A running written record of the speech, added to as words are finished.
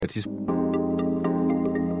It is.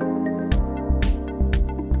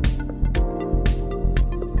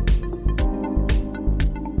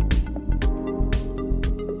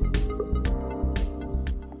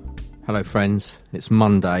 Hello friends, it's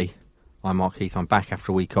Monday. I'm Mark Heath, I'm back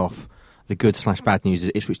after a week off. The good/bad news is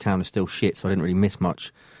Ipswich Town is still shit, so I didn't really miss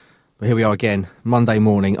much. But here we are again, Monday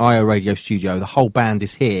morning, IO Radio Studio. The whole band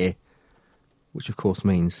is here, which of course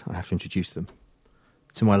means I have to introduce them.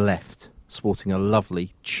 To my left, sporting a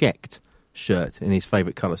lovely checked shirt in his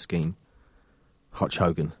favourite colour scheme, Hutch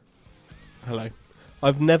Hogan. Hello.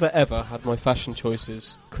 I've never ever had my fashion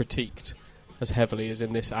choices critiqued as heavily as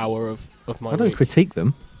in this hour of my I don't week. critique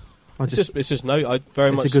them. It's just no. I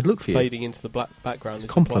very much a good look for you. fading into the black background.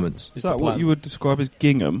 It's compliments. Is that what you would describe as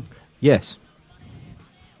gingham? Yes.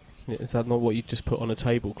 Is that not what you just put on a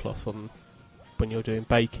tablecloth on when you're doing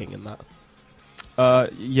baking and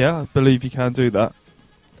that? Yeah, I believe you can do that.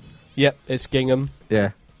 Yep, it's gingham.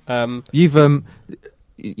 Yeah. You've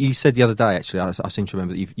You said the other day, actually, I seem to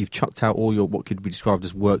remember that you've chucked out all your what could be described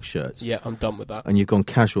as work shirts. Yeah, I'm done with that. And you've gone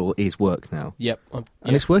casual is work now. Yep.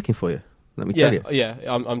 And it's working for you. Let me tell you. Yeah,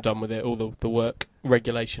 I'm done with it. All the work,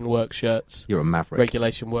 regulation work shirts. You're a maverick.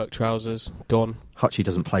 Regulation work trousers, gone. Hutchie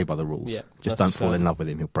doesn't play by the rules. Yeah, just don't fall in love with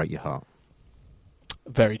him. He'll break your heart.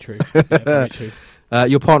 Very true. Yeah, very true.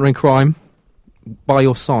 Your partner in crime, by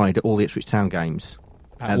your side at all the Ipswich Town games.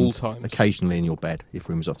 At all times. Occasionally in your bed, if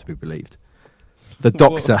rumours are to be believed. The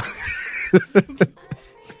Doctor.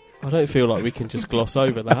 I don't feel like we can just gloss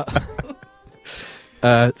over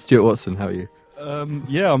that. Stuart Watson, how are you?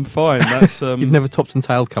 Yeah, I'm fine. That's You've never topped and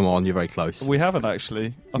tailed come on, you're very close. We haven't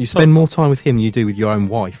actually. You spend more time with him than you do with your own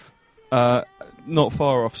wife. Not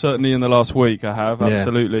far off. Certainly in the last week I have,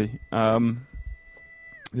 absolutely.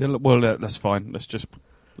 That's fine.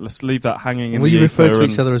 Let's leave that hanging in the ether. We referred to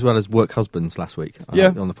each other as well as work husbands last week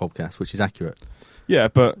on the podcast, which is accurate. Yeah,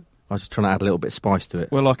 but I was just trying to add a little bit of spice to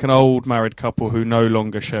it. we're like an old married couple who no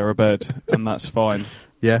longer share a bed, and that's fine.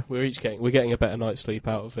 Yeah, We're getting a better night's sleep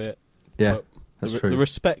out of it. yeah, But that's true. The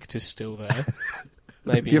respect is still there.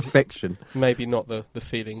 The affection. Maybe not the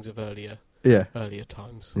feelings of earlier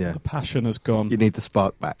times. Yeah. The passion has gone. You need the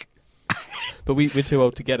spark back. But we're too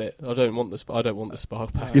old to get it. I don't want the spark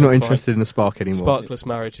back. You're not I'm interested in the spark anymore. Sparkless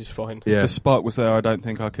marriage is fine. Yeah. If the spark was there, I don't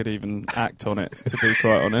think I could even act on it, to be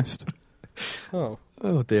quite honest. Oh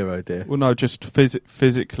dear, oh dear. Well, no, just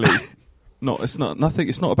physically. It's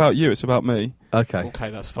not about you, it's about me. Okay,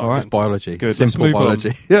 that's fine. all right. It's biology. Good. Simple Let's move biology.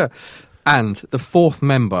 on. Yeah. And the fourth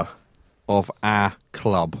member of our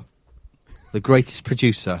club, the greatest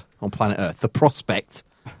producer on planet Earth, the prospect,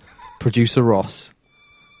 producer Ross.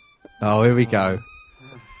 Oh, here we go.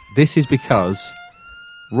 This is because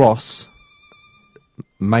Ross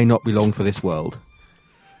may not be long for this world.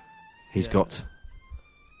 He's got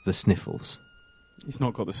the sniffles. He's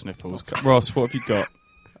not got the sniffles. Ross, what have you got?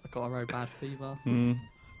 I've got a very bad fever.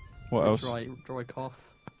 What else? Dry cough.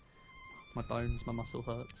 My bones, my muscle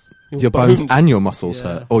hurts. Your bones and your muscles Yeah.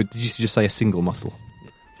 hurt. Or did you just say a single muscle?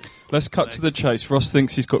 Let's cut to the chase. Ross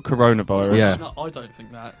thinks he's got coronavirus. Yeah. No, I don't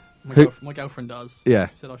think that. My girlfriend does. Yeah.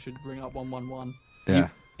 Said I should ring up 111. Yeah.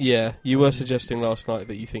 Yeah, you were suggesting last night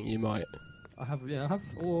that you think you might. I think I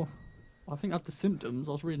have the symptoms.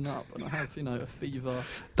 I was reading up, and I have, a fever.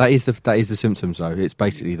 That is the symptoms though. It's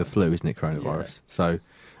basically the flu, isn't it? Coronavirus. Yeah. So,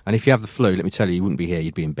 and if you have the flu, let me tell you wouldn't be here.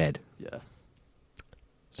 You'd be in bed. Yeah.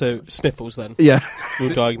 So sniffles then. Yeah.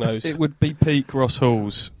 We'll diagnose. It would be peak Ross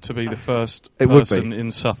Halls to be the first It would person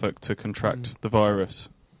in Suffolk to contract the virus.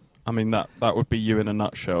 I mean, that would be you in a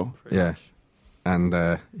nutshell. Yeah. And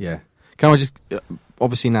can I just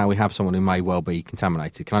obviously now we have someone who may well be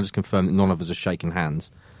contaminated. Can I just confirm that none of us are shaking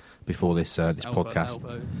hands before this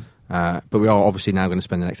podcast? But we are obviously now going to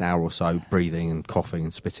spend the next hour or so breathing and coughing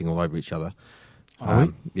and spitting all over each other.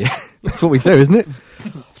 Yeah, that's what we do, isn't it?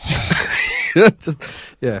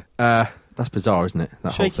 That's bizarre, isn't it?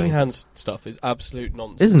 That whole Shaking thing. hands stuff is absolute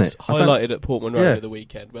nonsense. Isn't it? Highlighted at Portman Road Yeah. at the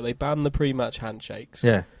weekend, where they banned the pre-match handshakes.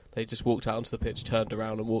 Yeah. They just walked out onto the pitch, turned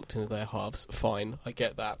around and walked into their halves. Fine, I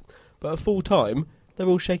get that. But at full time, they're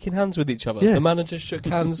all shaking hands with each other. Yeah. The managers shook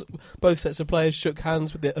hands, both sets of players shook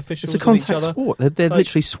hands with the officials It's a and each contact other. sport. They're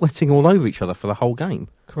literally sweating all over each other for the whole game.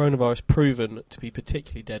 Coronavirus proven to be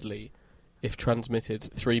particularly deadly if transmitted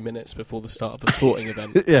 3 minutes before the start of a sporting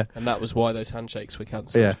event. Yeah. And that was why those handshakes were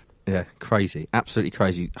cancelled. Yeah, crazy. Absolutely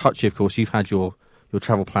crazy. Hutchie, of course, you've had your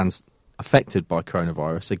travel plans affected by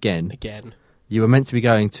coronavirus again. You were meant to be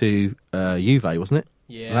going to Juve, wasn't it?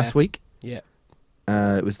 Yeah. Last week? Yeah.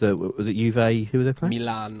 Was it Juve? Who were they playing?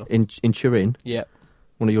 Milan. In Turin. Yeah.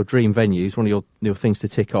 One of your dream venues, one of your things to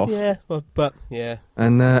tick off. Yeah, but yeah.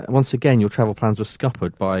 And once again, your travel plans were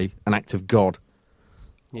scuppered by an act of God.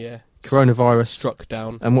 Yeah. Coronavirus. Struck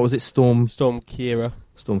down. And what was it? Storm Kiera.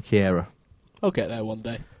 Storm Kiera. I'll get there one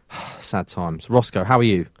day. Sad times. Roscoe, how are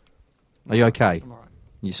you? Are you okay? I'm alright.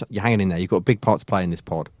 You're hanging in there. You've got a big part to play in this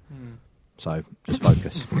pod. So, just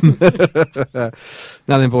focus.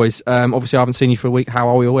 Now then, boys. Obviously, I haven't seen you for a week. How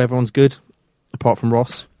are we all? Everyone's good? Apart from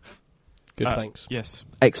Ross? Good, thanks. Yes.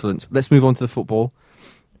 Excellent. Let's move on to the football.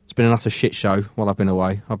 It's been an utter shit show while I've been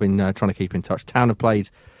away. I've been trying to keep in touch. Town have played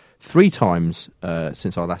 3 times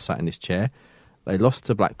since I last sat in this chair. They lost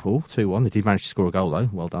to Blackpool 2-1. They did manage to score a goal, though.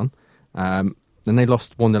 Well done. Then they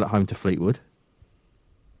lost 1-0 at home to Fleetwood,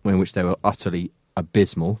 in which they were utterly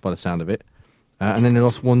abysmal by the sound of it. And then they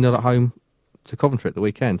lost 1-0 at home to Coventry at the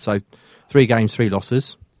weekend. So 3 games, 3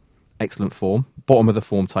 losses. Excellent form. Bottom of the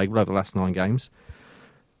form table over the last 9 games.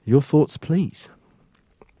 Your thoughts, please.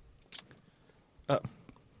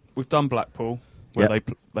 We've done Blackpool, where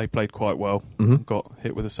they played quite well. Mm-hmm. Got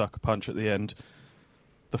hit with a sucker punch at the end.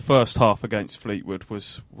 The first half against Fleetwood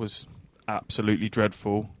was absolutely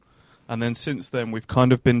dreadful. And then since then, we've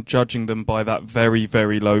kind of been judging them by that very,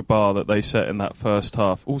 very low bar that they set in that first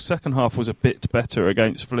half. Second half was a bit better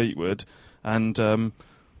against Fleetwood, and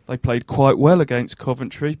they played quite well against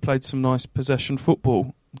Coventry, played some nice possession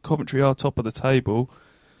football. Coventry are top of the table,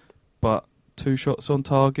 but 2 shots on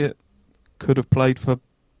target, could have played for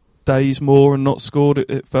days more and not scored,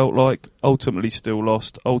 it felt like. Ultimately still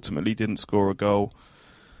lost, ultimately didn't score a goal.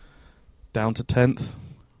 Down to 10th.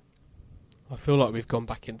 I feel like we've gone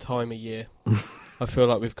back in time a year. I feel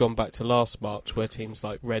like we've gone back to last March, where teams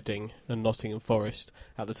like Reading and Nottingham Forest,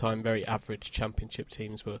 at the time very average championship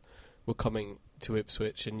teams, were coming to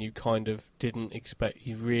Ipswich, and you kind of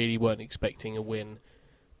you really weren't expecting a win.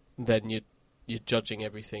 Then you're judging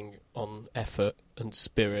everything on effort and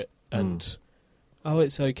spirit, and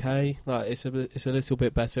it's okay. Like it's a little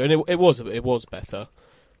bit better, and it was better.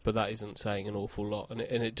 But that isn't saying an awful lot, and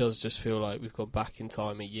it does just feel like we've gone back in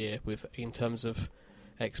time a year in terms of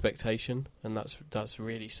expectation, and that's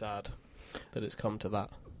really sad that it's come to that.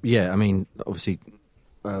 Yeah, I mean, obviously,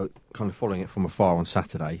 kind of following it from afar on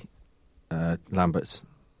Saturday, Lambert's,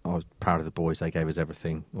 I was proud of the boys. They gave us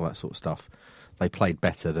everything, all that sort of stuff. They played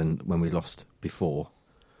better than when we lost before.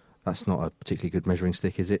 That's not a particularly good measuring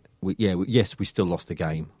stick, is it? Yes, we still lost the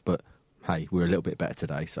game, but hey, we're a little bit better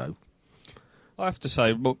today, so... I have to say,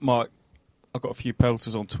 I got a few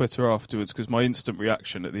pelters on Twitter afterwards because my instant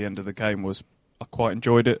reaction at the end of the game was I quite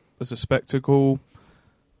enjoyed it as a spectacle.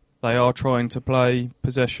 They are trying to play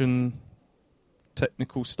possession,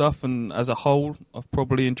 technical stuff, and as a whole, I've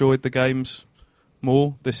probably enjoyed the games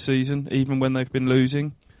more this season, even when they've been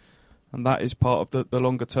losing. And that is part of the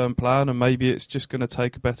longer-term plan, and maybe it's just going to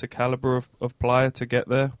take a better calibre of player to get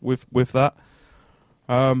there with that.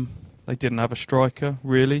 They didn't have a striker,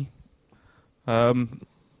 really.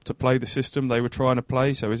 To play the system they were trying to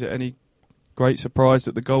play, so is it any great surprise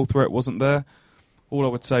that the goal threat wasn't there? All I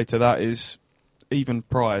would say to that is, even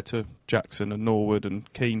prior to Jackson and Norwood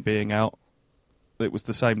and Keane being out, it was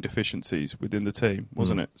the same deficiencies within the team,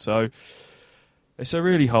 wasn't it? So it's a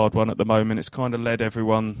really hard one at the moment. It's kind of led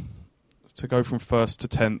everyone to go from 1st to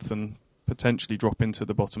 10th and potentially drop into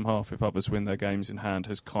the bottom half if others win their games in hand,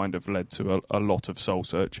 has kind of led to a lot of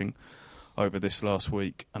soul-searching over this last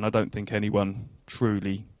week, and I don't think anyone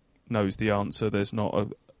truly knows the answer. There's not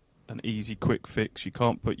an easy, quick fix. You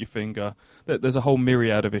can't put your finger. There's a whole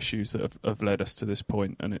myriad of issues that have led us to this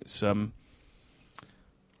point, and it's.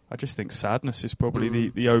 I just think sadness is probably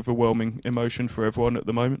the overwhelming emotion for everyone at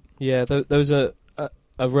the moment. Yeah, there was a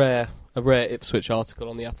rare Ipswich article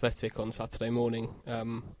on The Athletic on Saturday morning,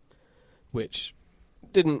 which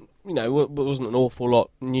didn't, wasn't an awful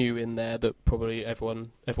lot new in there that probably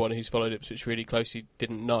everyone who's followed Ipswich really closely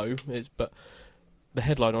didn't know. But the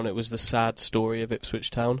headline on it was the sad story of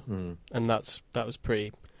Ipswich Town, and that was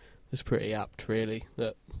pretty apt, really.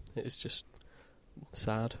 That it's just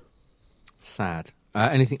sad. Sad.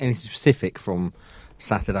 Anything specific from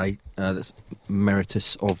Saturday that's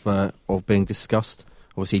meritorious of being discussed?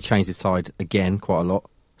 Obviously, he changed his side again quite a lot.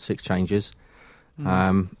 6 changes.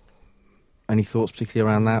 Any thoughts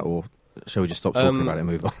particularly around that, or shall we just stop talking about it and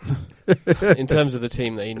move on? In terms of the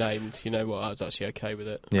team that he named, you know what, I was actually okay with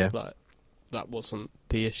it. Yeah. Like, that wasn't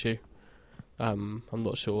the issue. I'm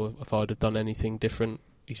not sure if I'd have done anything different.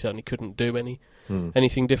 He certainly couldn't do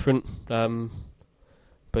anything different.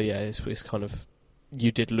 But yeah, it's kind of,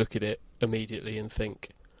 you did look at it immediately and think,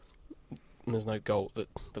 there's no goal.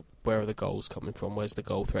 Where are the goals coming from? Where's the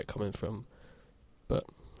goal threat coming from? But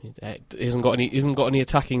he hasn't got any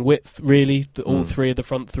attacking width, really. All 3 of the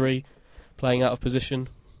front 3 playing out of position,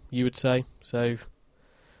 you would say. So,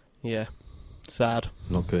 yeah, sad.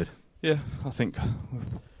 Not good. Yeah, I think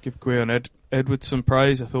give Gwion Edwards some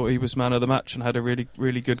praise. I thought he was man of the match and had a really,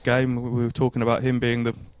 really good game. We were talking about him being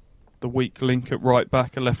the weak link at right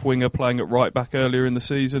back, a left winger playing at right back earlier in the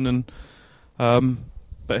season, and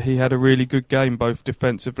but he had a really good game, both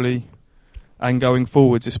defensively and going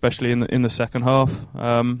forwards, especially in the second half.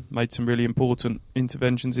 Made some really important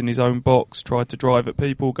interventions in his own box, tried to drive at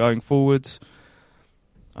people going forwards.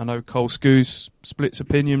 I know Cole Scoos splits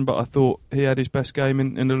opinion, but I thought he had his best game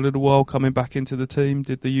in a little while coming back into the team,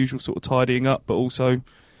 did the usual sort of tidying up, but also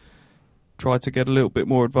tried to get a little bit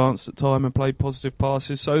more advanced at time and played positive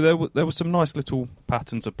passes. So there were some nice little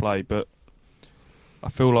patterns of play, but I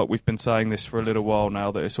feel like we've been saying this for a little while now,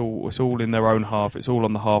 that it's all in their own half, it's all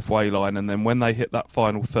on the halfway line, and then when they hit that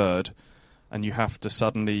final third and you have to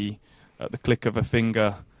suddenly, at the click of a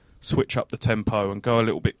finger, switch up the tempo and go a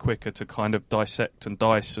little bit quicker to kind of dissect and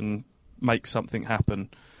dice and make something happen,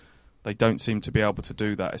 they don't seem to be able to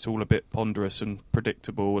do that. It's all a bit ponderous and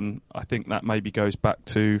predictable, and I think that maybe goes back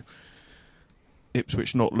to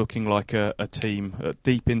Ipswich not looking like a team.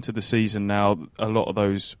 Deep into the season now, a lot of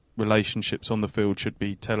those relationships on the field should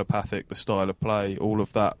be telepathic, the style of play, all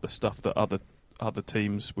of that, the stuff that other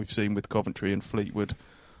teams we've seen with Coventry and Fleetwood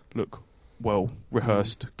look well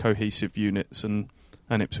rehearsed, cohesive units, and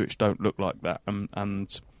Ipswich don't look like that,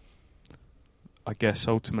 and I guess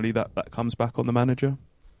ultimately that comes back on the manager.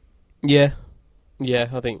 Yeah,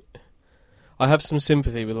 I think I have some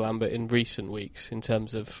sympathy with Lambert in recent weeks in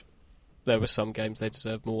terms of there were some games they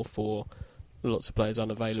deserved more for, lots of players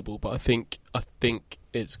unavailable, but I think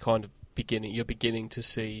it's kind of you're beginning to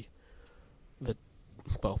see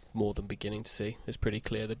more than beginning to see, it's pretty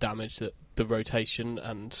clear the damage that the rotation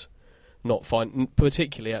and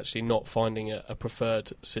particularly actually not finding a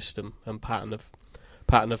preferred system and pattern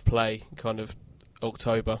of play kind of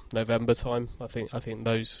October, November time. I think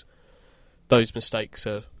those mistakes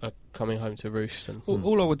are coming home to roost. And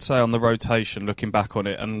all I would say on the rotation, looking back on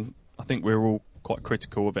it, and I think we were all quite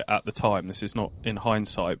critical of it at the time, this is not in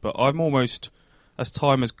hindsight, but I'm almost, as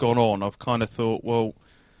time has gone on, I've kind of thought, well,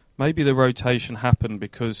 maybe the rotation happened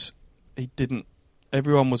because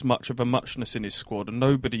everyone was much of a muchness in his squad, and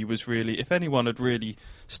nobody was really, if anyone had really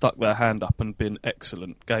stuck their hand up and been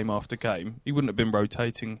excellent game after game, he wouldn't have been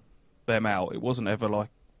rotating them out. It wasn't ever like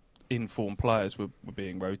informed players were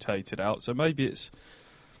being rotated out. So maybe it's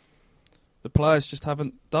the players just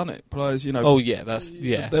haven't done it. Players, you know. Oh yeah,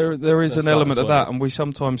 There is an element of that, and we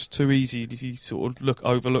sometimes too easy to sort of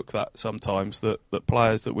overlook that sometimes, that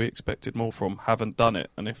players that we expected more from haven't done it,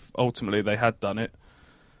 and if ultimately they had done it,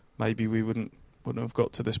 maybe we wouldn't have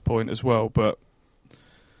got to this point as well. But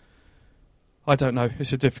I don't know,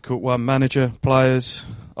 it's a difficult one. Manager, players,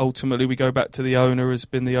 ultimately we go back to the owner has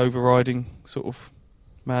been the overriding sort of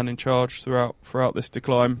man in charge throughout this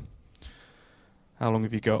decline. How long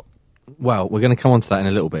have you got? Well, we're going to come on to that in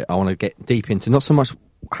a little bit. I want to get deep into not so much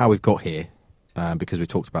how we've got here, because we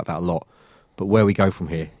talked about that a lot, but where we go from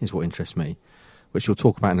here is what interests me, which we'll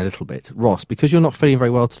talk about in a little bit. Ross, because you're not feeling very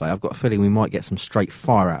well today, I've got a feeling we might get some straight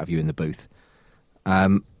fire out of you in the booth.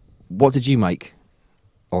 What did you make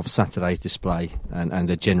of Saturday's display and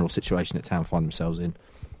the general situation that Town find themselves in?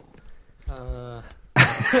 You're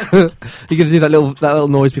going to do that little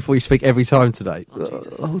noise before you speak every time today.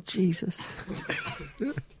 Oh Jesus!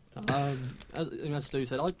 As Stu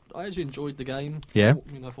said, I actually enjoyed the game. Yeah.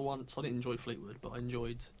 You know, for once, I didn't enjoy Fleetwood, but I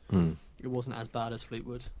enjoyed. It wasn't as bad as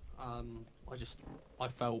Fleetwood. I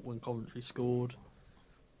felt when Coventry scored,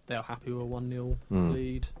 they were happy with a 1-0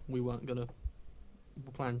 lead. We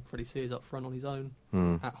we're playing Freddie Sears up front on his own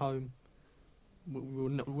at home. We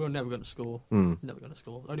were never going to score. Never going to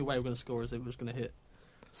score. The only way we were going to score is if we were going to hit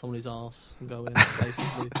somebody's arse and go in,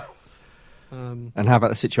 basically. And how about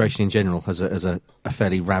the situation in general as a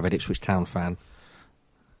fairly rabid Ipswich Town fan?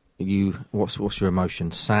 What's your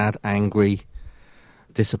emotion? Sad, angry,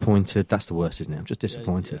 disappointed? That's the worst, isn't it? I'm just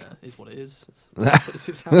disappointed. Yeah, it is what it is.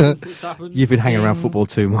 It's happened. You've been hanging around football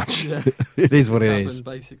too much. Yeah. It is what it happened, is.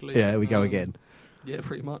 Basically. Yeah, we go again. Yeah,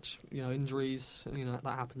 pretty much. You know, injuries. You know,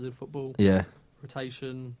 that happens in football. Yeah.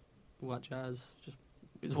 Rotation, all that jazz. Just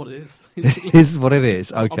is what it is. It is what it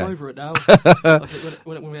is. Okay. I'm over it now. I think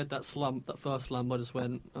when we had that first slump, I just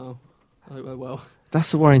went, oh well.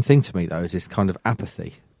 That's the worrying thing to me, though, is this kind of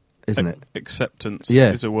apathy, isn't it? Acceptance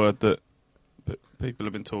is a word that people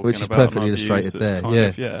have been talking about. Which is perfectly illustrated there.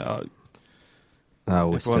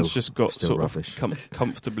 Everyone's just got still sort rubbish. of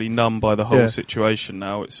comfortably numb by the whole situation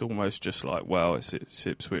now. It's almost just like, well, it's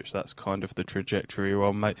Ipswich. That's kind of the trajectory we're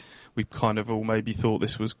on. We kind of all maybe thought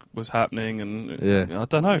this was happening, and I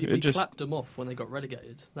don't know. We clapped them off when they got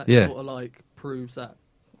relegated. That sort of like proves that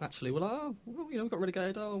actually were like, oh, well, we got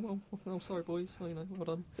relegated. Oh, well, sorry, boys. Well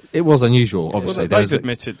done. It was unusual, obviously. Well,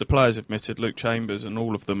 the players admitted, Luke Chambers and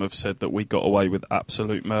all of them have said that we got away with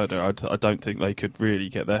absolute murder. I don't think they could really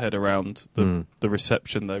get their head around the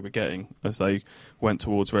reception they were getting as they went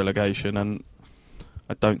towards relegation, and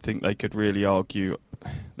I don't think they could really argue.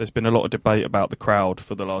 There's been a lot of debate about the crowd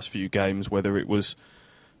for the last few games, whether it was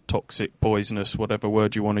toxic, poisonous, whatever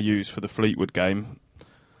word you want to use for the Fleetwood game.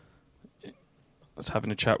 I was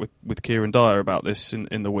having a chat with Kieran Dyer about this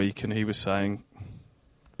in the week, and he was saying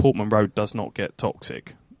Portman Road does not get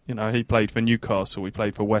toxic. He played for Newcastle, he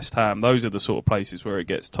played for West Ham. Those are the sort of places where it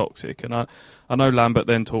gets toxic. And I know Lambert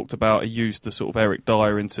then talked about, he used the sort of Eric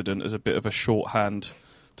Dyer incident as a bit of a shorthand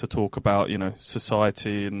to talk about,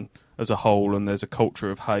 society and as a whole, and there's a culture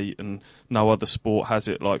of hate, and no other sport has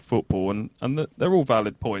it like football, and they're all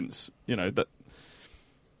valid points, that.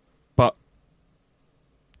 But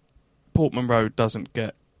Portman Road doesn't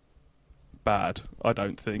get bad, I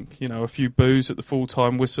don't think. A few boos at the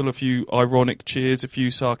full-time whistle, a few ironic cheers, a few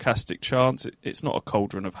sarcastic chants. It's not a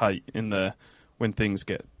cauldron of hate in there when things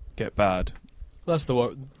get bad. That's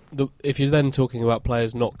if you're then talking about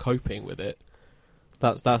players not coping with it,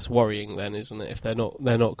 that's worrying then, isn't it? If they're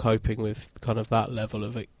not coping with kind of that level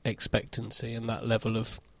of expectancy and that level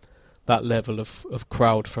of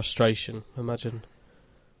crowd frustration. Imagine,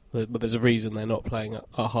 but there's a reason they're not playing at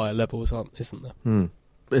higher levels, isn't there?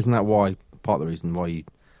 But isn't that why part of the reason why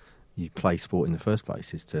you play sport in the first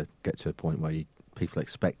place is to get to a point where people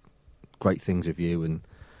expect great things of you, and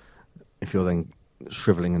if you're then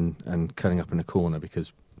shrivelling and curling up in a corner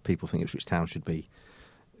because people think Ipswich Town should be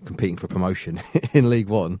competing for promotion in League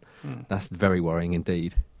One, that's very worrying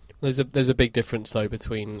indeed. There's a big difference though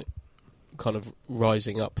between kind of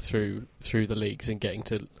rising up through the leagues and getting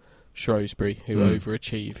to Shrewsbury, who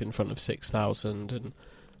overachieve in front of 6,000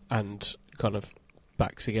 and kind of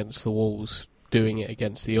backs against the walls, doing it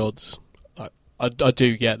against the odds. I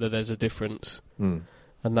do get that there's a difference, and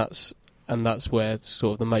that's where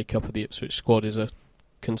sort of the makeup of the Ipswich squad is a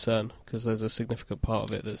concern, because there's a significant part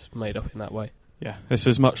of it that's made up in that way. Yeah, it's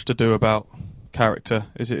as much to do about character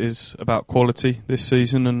as it is about quality this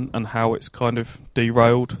season, and how it's kind of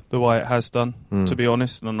derailed the way it has done, to be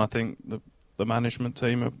honest. And I think the management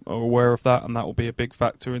team are aware of that, and that will be a big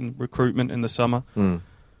factor in recruitment in the summer. And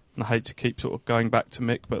I hate to keep sort of going back to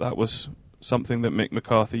Mick, but that was something that Mick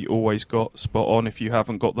McCarthy always got spot on. If you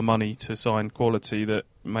haven't got the money to sign quality, that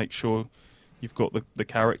make sure you've got the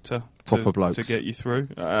character to get you through,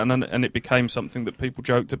 and it became something that people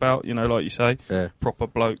joked about, like you say, proper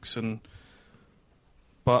blokes.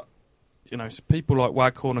 But people like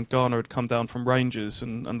Waghorn and Garner had come down from Rangers,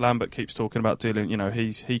 and Lambert keeps talking about dealing.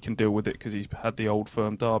 He can deal with it because he's had the Old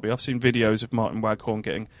Firm derby. I've seen videos of Martin Waghorn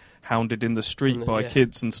getting hounded in the street by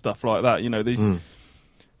kids and stuff like that.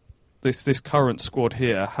 This current squad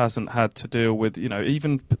here hasn't had to deal with,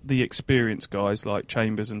 even the experienced guys like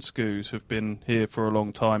Chambers and Scoos have been here for a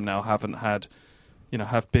long time now, haven't had,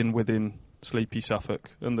 have been within Sleepy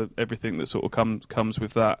Suffolk and everything that sort of comes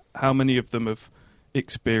with that. How many of them have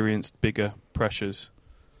experienced bigger pressures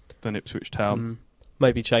than Ipswich Town?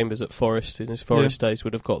 Maybe Chambers at Forest in his Forest days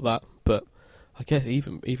would have got that, but I guess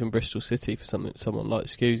even Bristol City for someone like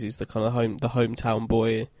Scoos is the kind of hometown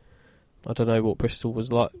boy. I don't know what Bristol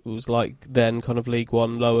was like then, kind of League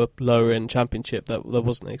One, lower end Championship. That there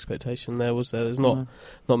wasn't an expectation there, was there? There's not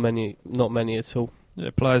many at all.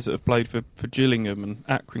 Yeah, players that have played for Gillingham and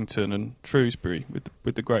Accrington and Shrewsbury,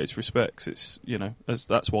 with the greatest respects. It's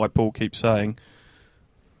that's why Paul keeps saying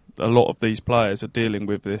a lot of these players are dealing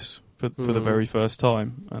with this for the very first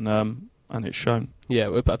time, and it's shown. Yeah,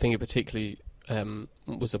 but I think it particularly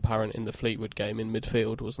was apparent in the Fleetwood game in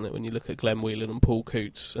midfield, wasn't it? When you look at Glenn Whelan and Paul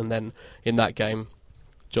Coots, and then in that game,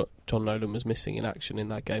 John Nolan was missing in action in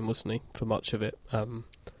that game, wasn't he? For much of it,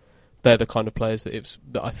 they're the kind of players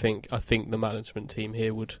that I think the management team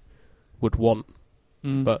here would want,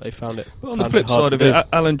 but they found it. But on the flip side of it,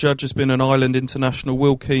 Alan Judge has been an Ireland international.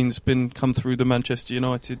 Will Keane's come through the Manchester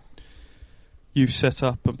United youth set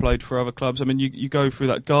up and played for other clubs. I mean, you go through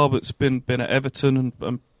that. Garbutt's been at Everton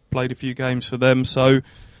and played a few games for them, so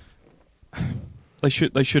they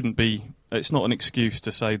shouldn't be. It's not an excuse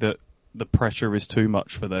to say that the pressure is too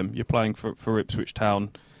much for them. You're playing for Ipswich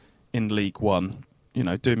Town in League One.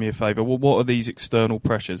 Do me a favour. Well, what are these external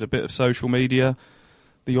pressures? A bit of social media,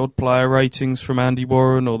 the odd player ratings from Andy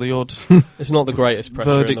Warren, or the odd it's not the greatest pressure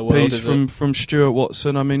verdict in the world, piece from Stuart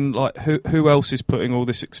Watson. I mean, like who else is putting all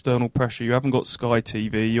this external pressure? You haven't got Sky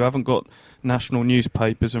TV, you haven't got national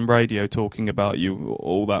newspapers and radio talking about you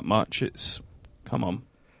all that much. Come on.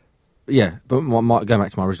 going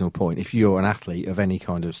back to my original point, if you're an athlete of any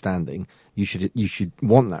kind of standing, you should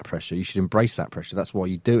want that pressure. You should embrace that pressure. That's why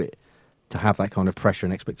you do it, to have that kind of pressure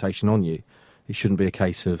and expectation on you. It shouldn't be a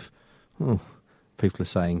case of, people are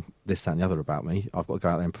saying this, that, and the other about me. I've got to go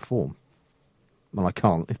out there and perform. Well, I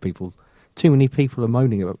can't if too many people are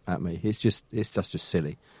moaning at me. It's just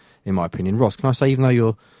silly, in my opinion. Ross, can I say, even though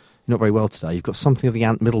you're not very well today, you've got something of the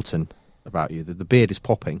Ant Middleton about you. The beard is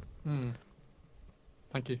popping.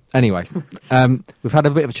 Thank you. Anyway, we've had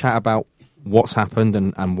a bit of a chat about what's happened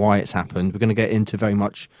and why it's happened. We're going to get into very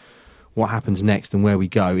much what happens next and where we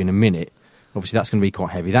go in a minute. Obviously, that's going to be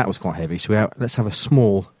quite heavy. That was quite heavy. So let's have a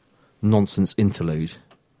small nonsense interlude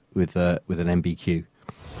with an MBQ.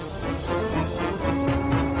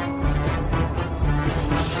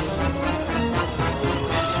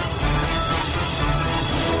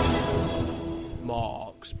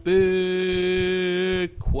 Mark's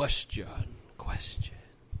big question.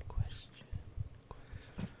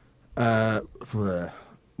 Where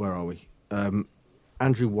are we?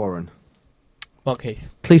 Andrew Warren. Mark Heath.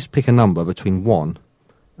 Please pick a number between 1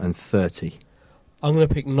 and 30. I'm going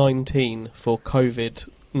to pick 19 for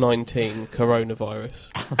COVID-19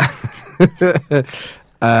 coronavirus.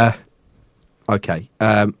 Okay.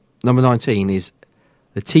 Number 19 is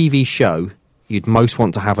the TV show you'd most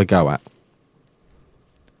want to have a go at.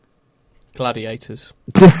 Gladiators.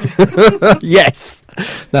 Yes.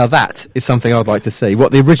 Now that is something I'd like to see.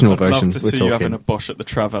 What, the original version? I'd love to see you having a bosh at the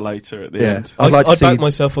Travelator at the end. I'd like to see back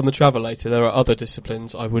myself on the Travelator. There are other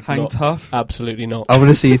disciplines I would Hang not. tough. Absolutely not. I want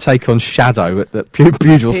to see you take on Shadow at the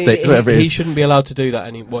pugil stick, whatever it He is. shouldn't be allowed to do that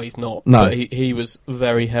anymore. Well, he's not. No. But he was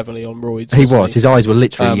very heavily on roids. He wasn't was. His eyes were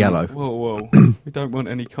literally yellow. Whoa. We don't want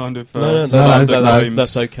any kind of... No, slander that's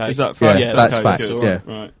claims. okay. Is that Yeah, fact? yeah, that's Okay, fact. good. Yeah.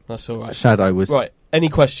 Right. That's all right. Shadow was... Right. Any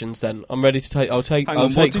questions then? I'm ready to take... I'll take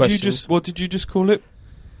questions. What did you just call it?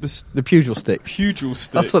 The pugil sticks. Pugil sticks.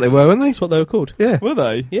 That's what they were, weren't they? That's what they were called. Yeah. Were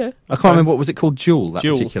they? Yeah. I can't remember, what was it called? Jewel, that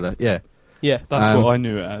Jewel. particular. Yeah. Yeah. That's what I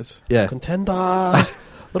knew it as. Yeah. Contenders.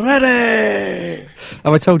 Ready.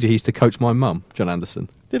 Have I told you he used to coach my mum, John Anderson?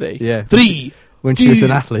 Did he? Yeah. 3, When she was an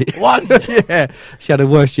athlete. 1. Yeah. She had the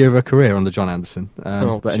worst year of her career under John Anderson.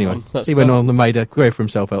 But anyway, John. he went on and made a career for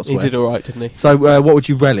himself He elsewhere. did all right, didn't he? So what would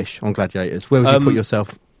you relish on Gladiators? Where would you put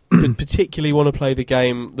yourself? Particularly want to play the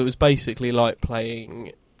game that was basically like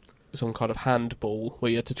playing some kind of handball, where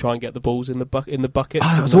you had to try and get the balls in the buckets.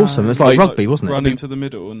 That was awesome. It was like rugby, wasn't it? Run into the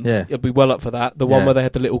middle. And Yeah. I'd be well up for that. The one Yeah. where they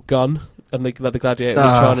had the little gun and the gladiator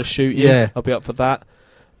was trying to shoot you. yeah. I'd be up for that.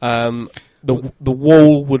 The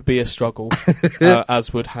wall would be a struggle,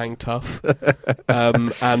 as would Hang Tough,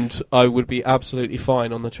 and I would be absolutely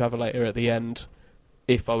fine on the Travelator at the end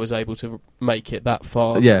if I was able to make it that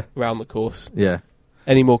far round the course. Yeah.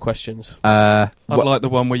 Any more questions? I'd like the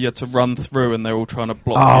one where you had to run through and they're all trying to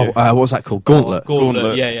block you. What was that called? Gauntlet.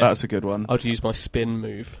 Gauntlet, yeah. That's a good one. I'd use my spin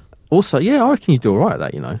move. Also, yeah, I reckon you'd do all right at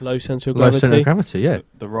that, you know. Low centre of Low gravity. centre of gravity, yeah.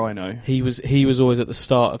 The rhino. He was always at the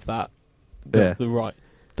start of that.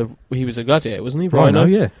 He was a gladiator, wasn't he? Rhino,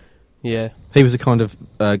 yeah. Yeah. He was the kind of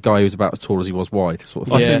guy who was about as tall as he was wide, sort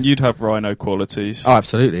of I thing. Yeah. think you'd have rhino qualities. Oh,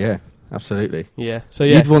 absolutely, yeah. Absolutely. Yeah. So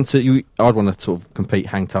yeah, I'd want to sort of compete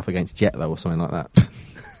Hang Tough against Jet, though, or something like that.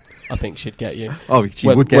 I think she'd get you. Oh, she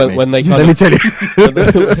would get me. When they Let me tell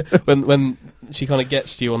you. when she kind of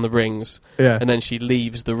gets to you on the rings, Yeah. and then she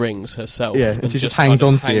leaves the rings herself, Yeah, and she just kind hangs of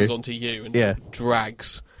onto hangs you. onto you and Yeah.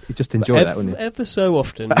 drags. You just enjoy that, wouldn't you? Ever so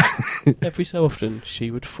often, every so often, she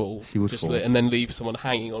would fall. She would fall. and then leave someone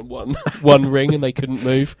hanging on one ring, and they couldn't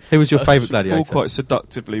move. Who was your favourite She'd fall gladiator? quite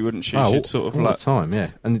seductively, wouldn't she? Oh, She'd sort of all like the time, yeah.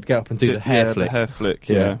 And get up and do the hair flick. The hair flick,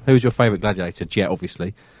 Yeah. yeah. Who was your favourite gladiator? Jet,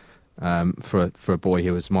 obviously. For a boy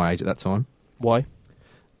who was my age at that time. Why?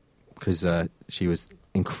 Because she was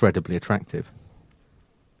incredibly attractive.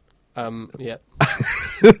 Yeah.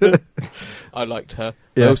 I liked her.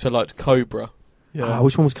 Yeah. I also liked Cobra. Yeah.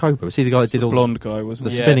 Which one was Cobra? Was he the guy that It's did the all blonde guy, wasn't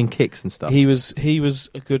the he? Yeah. spinning kicks and stuff? He was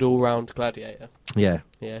a good all round gladiator. Yeah.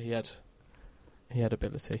 Yeah, he had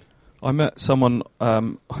ability. I met someone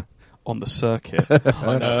on the circuit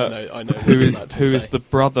I know. who is the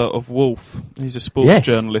brother of Wolf. He's a sports Yes.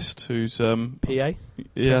 journalist who's PA? yeah, I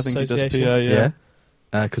think he does Association? PA. Yeah.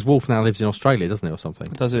 Because Wolf now lives in Australia, doesn't he, or something?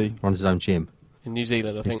 Does he? Runs his own gym. In New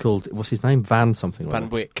Zealand, I It's think. called, what's his name? Van something. or Van other.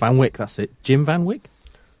 Wyck. Van Wyck, that's it. Jim Van Wyck?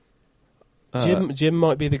 Jim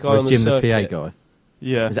might be the guy Or on is the Jim the circuit. PA guy?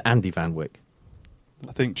 Yeah, Is it Andy Van Wyck?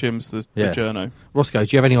 I think Jim's the Yeah. journo. Roscoe, do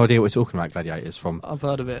you have any idea what we're talking about, Gladiators, from I've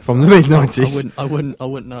heard of it. the but mid-90s? I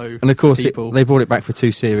wouldn't know. And of course, people. they brought it back for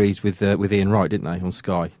 2 series with Ian Wright, didn't they, on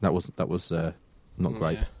Sky? That was not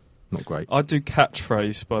great. Yeah. Not great. I do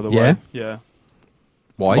catchphrase, by the Yeah? way. Yeah.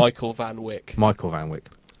 Why? Michael Van Wyck. Michael Van Wyck.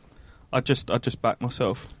 I just back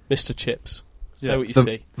myself. Mr. Chips. Say Yeah. what you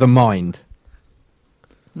see. The mind.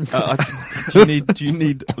 Do you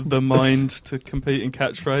need the mind to compete in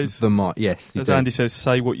catchphrase? The mind. Yes. You As do. Andy says,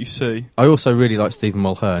 say what you see. I also really like Stephen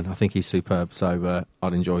Mulhern. I think he's superb. So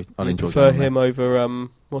I'd enjoy. You prefer him over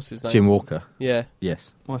what's his name? Jim Walker. Yeah,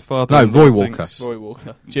 Yes. My father. No, Roy Walker. Roy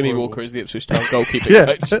Walker. Jimmy Roy Walker is the Ipswich Town goalkeeper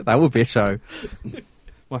coach. That would be a show.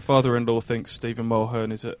 My father-in-law thinks Stephen Mulhern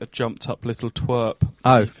is a jumped-up little twerp.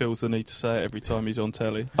 Oh. He feels the need to say it every time he's on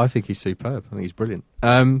telly. I think he's superb. I think he's brilliant.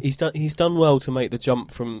 He's done well to make the jump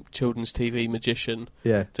from children's TV magician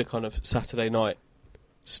Yeah. to kind of Saturday night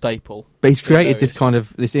staple. But he's created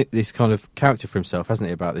Hilarious. this kind of character for himself, hasn't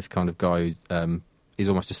he? About this kind of guy who is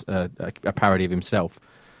almost just a parody of himself.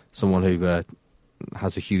 Someone who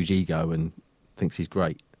has a huge ego and thinks he's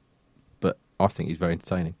great. But I think he's very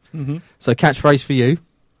entertaining. Mm-hmm. So catchphrase for you.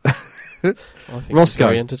 I think Roscoe. it's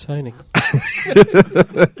very entertaining.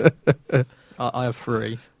 I have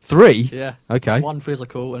 3. 3? Yeah. Okay. 1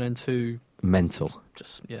 physical and then 2 Mental.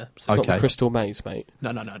 just, yeah. It's not Okay. the Crystal Maze, mate.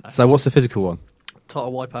 No. So what's the physical one?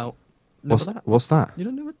 Total Wipeout. Remember What's that? You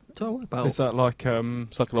don't know what Total Wipeout? Is that like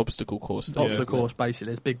It's like an obstacle course. thing, Obstacle isn't it? course, basically.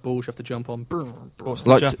 There's big balls you have to jump on. what's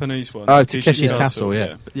Like the Japanese one? oh, Takeshi's Castle,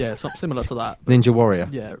 yeah. Yeah, something similar to that. Ninja Warrior.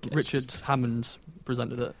 Yeah, Richard Hammond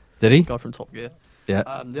presented it. Did he? Guy from Top Gear. Yeah.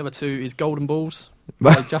 The other 2 is Golden Balls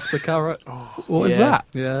by Jasper Carrot. What is Yeah. that?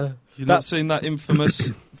 Yeah. You've not seen that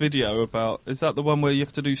infamous video about... Is that the one where you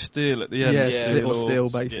have to do steel at the end? Yeah, Yeah. split or steel,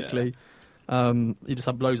 Yeah. basically. You just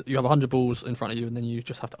have loads. You have 100 balls in front of you, and then you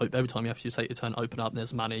just have to. Every time you have to take your turn, open up. And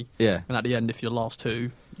there's money, Yeah. and at the end, if you're last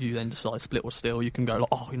 2, you then decide split or steal. You can go like,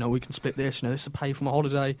 oh, we can split this. This will pay for my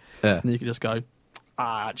holiday, Yeah. and then you can just go,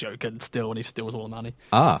 joking, steal, and he steals all the money.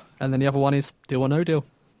 Ah, And then the other one is deal or no deal.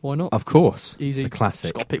 Why not? of course. Easy, The classic.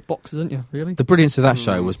 Just got to pick boxes, haven't you? Really? The brilliance of that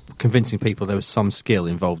show was convincing people there was some skill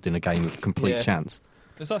involved in a game of complete Yeah. chance.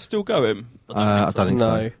 Is that still going? I don't think No.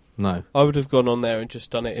 so. No. I would have gone on there and just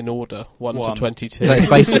done it in order, 1 to 1. 22. That's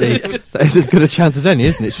basically that's as good a chance as any,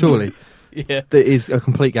 isn't it? Surely. Yeah. There is a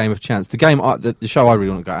complete game of chance. The game, the show I really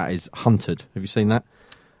want to go at is Hunted. Have you seen that?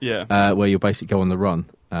 Yeah. Where you'll basically go on the run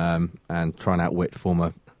and try and outwit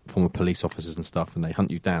former police officers and stuff, and they hunt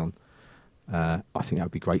you down. I think that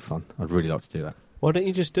would be great fun. I'd really like to do that. Why don't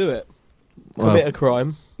you just do it? Well- Commit a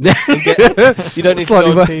crime. You don't need to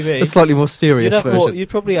go on TV. A slightly more serious version. You'd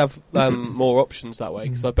probably have more options that way,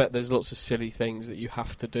 because I bet there's lots of silly things that you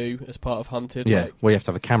have to do as part of Hunted. Yeah, like, well, you have to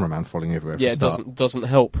have a cameraman following you everywhere. yeah, it doesn't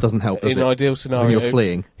help. Doesn't help, does In it? an ideal When scenario, you're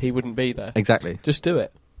fleeing. he wouldn't be there. Exactly. Just do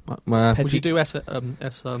it. Would you do SAS?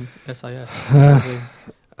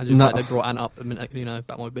 I just No. like they brought Ant up a minute,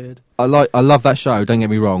 back my beard. I love that show. Don't get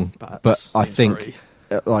me wrong, But I it's think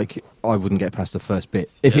very- I wouldn't get past the first bit.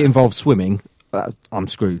 If it Yeah. involves swimming, I'm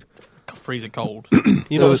screwed. freezing cold.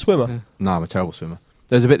 You're not a swimmer. Yeah. No, I'm a terrible swimmer.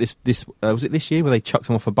 There's a bit this was it this year where they chucked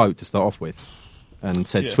him off a boat to start off with, and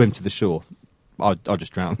said Yeah. swim to the shore. I'll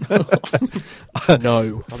just drown.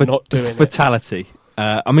 No, I'm not doing it. Fatality.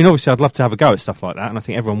 I mean, obviously, I'd love to have a go at stuff like that, and I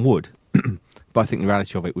think everyone would. But I think the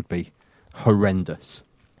reality of it would be horrendous.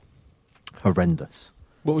 Horrendous.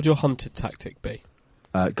 What would your hunted tactic be?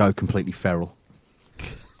 Go completely feral.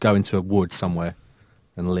 Go into a wood somewhere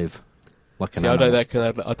and live like an See, I animal.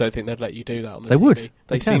 don't think they'd let you do that on the They TV. would.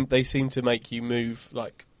 They can. They seem to make you move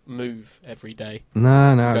every day.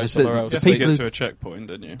 No. Go somewhere else. You have The to people, get who, to a checkpoint,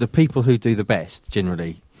 don't you? the people who do the best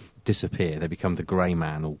generally disappear. They become the grey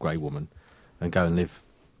man or grey woman and go and live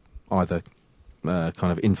either kind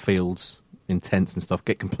of in fields, in tents and stuff,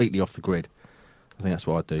 get completely off the grid. I think that's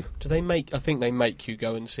what I'd do. I think they make you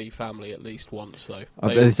go and see family at least once, though.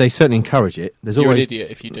 They certainly encourage it. There's You're always an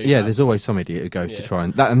idiot if you do. Yeah, that. there's always some idiot who goes to Yeah. try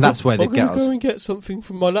and that's where they I'm get gonna go us. and get something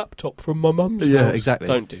from my laptop from my mum's Yeah, house. exactly.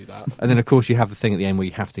 Don't do that. And then, of course, you have the thing at the end where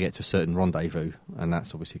you have to get to a certain rendezvous, and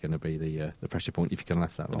that's obviously going to be the pressure point if you can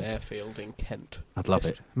last that An long. airfield in Kent. I'd love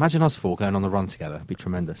Yes. it. Imagine us four going on the run together. It'd be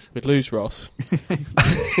tremendous. We'd lose Ross.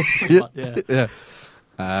 Yeah. Yeah.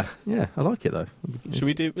 Yeah, I like it though. Should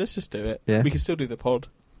we do? Let's just do it. Yeah. We can still do the pod.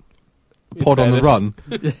 In Pod on the fairness.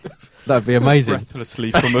 run. That'd be amazing.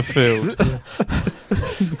 Breathlessly from a field.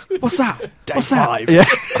 What's that? Day What's that? 5. Yeah.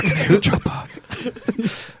 I can hear a chopper.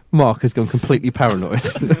 Mark has gone completely paranoid.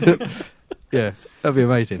 Yeah, that'd be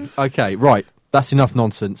amazing. Okay, right. That's enough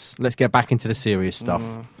nonsense. Let's get back into the serious stuff.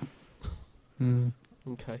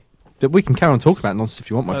 Okay. We can carry on talking about nonsense if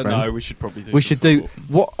you want, my friend. No, we should probably do. We some should do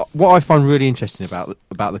football. what I find really interesting about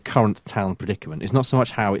the current town predicament is not so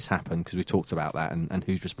much how it's happened, because we talked about that and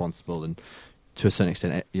who's responsible, and to a certain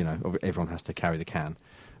extent, everyone has to carry the can.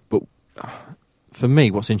 But for me,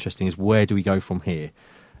 what's interesting is where do we go from here?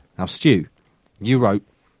 Now, Stu, you wrote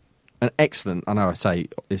an excellent. I know I say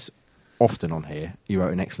this often on here, you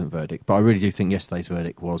wrote an excellent verdict. But I really do think yesterday's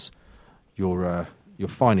verdict was your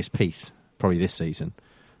finest piece, probably this season,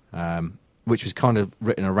 which was kind of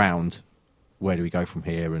written around where do we go from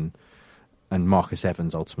here, and Marcus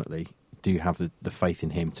Evans ultimately. Do you have the faith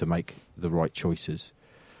in him to make the right choices?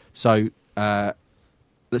 So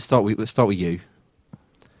let's start with you.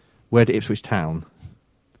 Where did Ipswich Town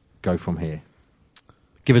go from here?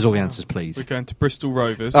 Give us all the answers, please. We're going to Bristol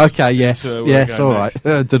Rovers. Okay, yes, yes, all right.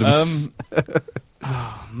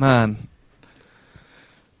 Oh, man.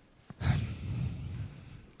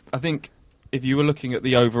 I think if you were looking at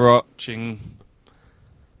the overarching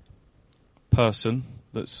person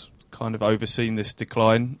that's kind of overseen this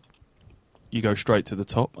decline, you go straight to the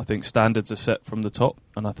top. I think standards are set from the top,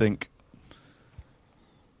 and I think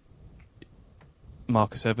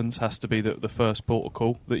Marcus Evans has to be the first port of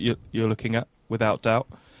call that you're looking at, without doubt.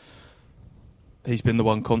 He's been the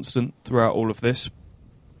one constant throughout all of this.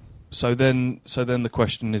 So then the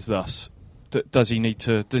question is thus: does he need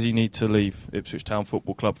to leave Ipswich Town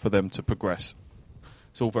Football Club for them to progress?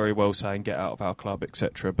 It's all very well saying get out of our club,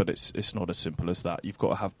 etc., but it's not as simple as that. You've got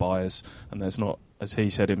to have buyers, and there's not, as he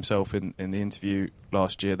said himself in the interview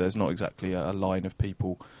last year, there's not exactly a line of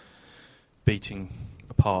people beating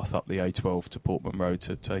a path up the A12 to Portman Road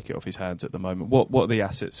to take it off his hands at the moment. What are the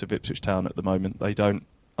assets of Ipswich Town at the moment? They don't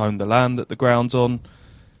own the land that the ground's on.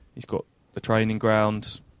 He's got the training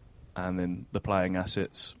ground and then the playing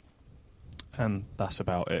assets, and that's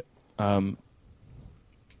about it. I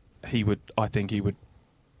think he would,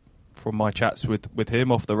 from my chats with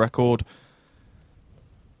him off the record,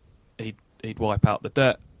 he'd wipe out the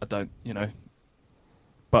debt.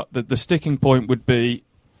 But the sticking point would be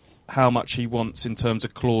how much he wants in terms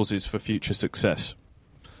of clauses for future success.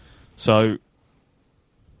 So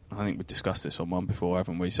I think we've discussed this on one before,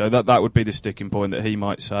 haven't we? So that would be the sticking point, that he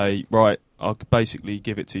might say, right, I'll basically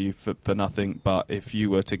give it to you for nothing, but if you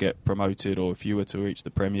were to get promoted or if you were to reach the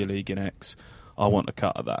Premier League in X, I want a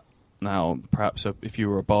cut of that. Now, perhaps if you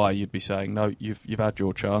were a buyer, you'd be saying, no, you've had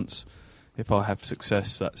your chance. If I have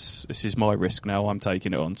success, this is my risk now, I'm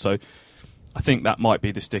taking it on. So I think that might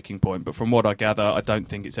be the sticking point. But from what I gather, I don't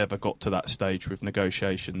think it's ever got to that stage with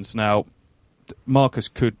negotiations. Now, Marcus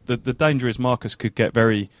could... The danger is Marcus could get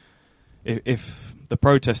very... If the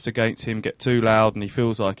protests against him get too loud and he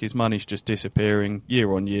feels like his money's just disappearing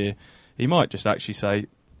year on year, he might just actually say,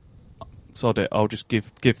 sod it, I'll just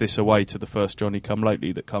give this away to the first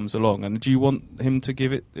Johnny-come-lately that comes along. And do you want him to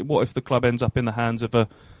give it... What if the club ends up in the hands of a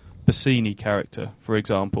Bassini character, for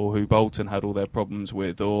example, who Bolton had all their problems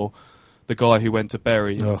with, or the guy who went to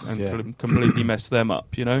Bury and completely messed them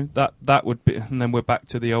up? You know, that would be... And then we're back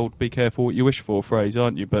to the old be careful what you wish for phrase,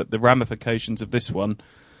 aren't you? But the ramifications of this one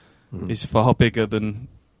is far bigger than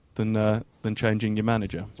changing your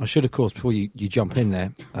manager. I should, of course, before you jump in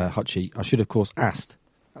there, Hutchie, I should, of course, asked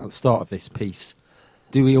at the start of this piece,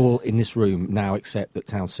 do we all in this room now accept that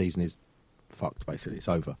Town's season is fucked, basically, it's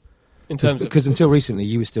over? Because until recently,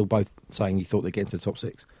 you were still both saying you thought they'd get into the top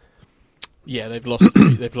six. Yeah, they've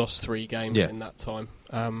lost three games in that time.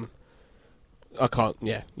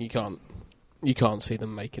 You can't see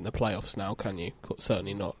them making the playoffs now, can you?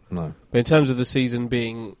 Certainly not. No. But in terms of the season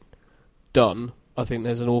being done, I think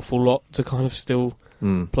there's an awful lot to kind of still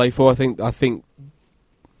play for. I think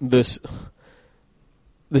the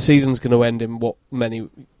season's going to end in what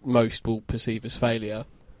most will perceive as failure,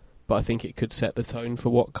 but I think it could set the tone for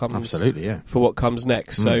what comes. Absolutely, yeah. For what comes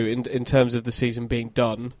next. So in terms of the season being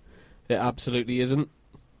done, it absolutely isn't.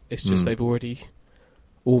 It's just they've already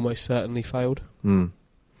almost certainly failed.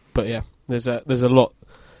 But yeah, there's a lot.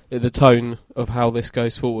 The tone of how this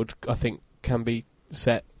goes forward, I think, can be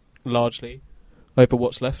set largely over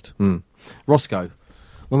what's left. Roscoe,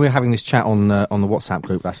 when we were having this chat on the WhatsApp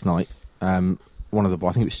group last night, one of the,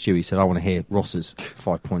 I think it was Stewie, said, I want to hear Ross's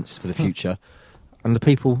 5 points for the future. And the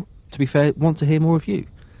people, to be fair, want to hear more of you.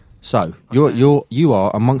 So, you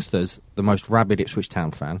are, amongst us, the most rabid Ipswich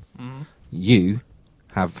Town fan. You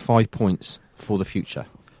have 5 points for the future.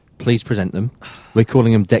 Please present them. We're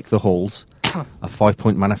calling them Deck the Halls, a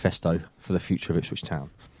 5-point manifesto for the future of Ipswich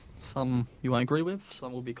Town. Some you won't agree with,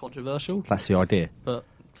 some will be controversial. That's the idea. But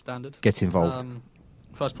standard. Get involved.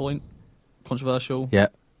 First point, controversial. Yeah.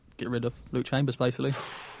 Get rid of Luke Chambers, basically.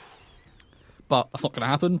 But that's not going to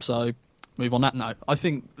happen, so move on that. No, I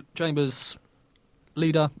think Chambers,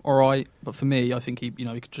 leader, all right. But for me, I think he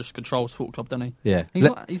could just control his football club, doesn't he? Yeah.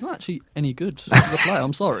 He's not actually any good as a player.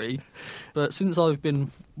 I'm sorry, but since I've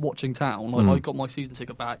been watching Town, I got my season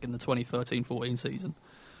ticket back in the 2013-14 season,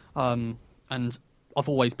 and I've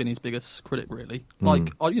always been his biggest critic, really. I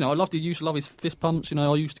used to love his fist pumps.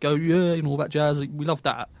 I used to go, yeah, and all that jazz. We loved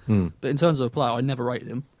that. But in terms of a player, I never rated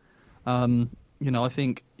him. I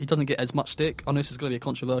think he doesn't get as much stick. I know this is going to be a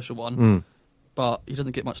controversial one, but he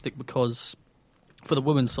doesn't get much stick because, for the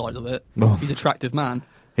women's side of it, he's an attractive man.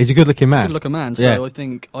 He's a good-looking man. Good-looking man. So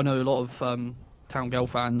I know a lot of Town Girl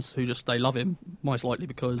fans who they love him, most likely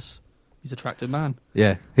because he's an attractive man.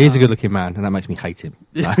 Yeah, he's a good-looking man, and that makes me hate him.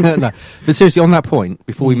 No. But seriously, on that point,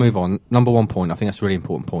 before we move on, number one point, I think that's a really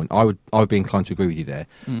important point. I would be inclined to agree with you there.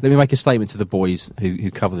 Let me make a statement to the boys who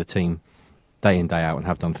cover the team day in, day out, and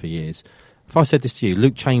have done for years. If I said this to you,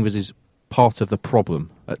 Luke Chambers is part of the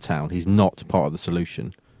problem at Town. He's not part of the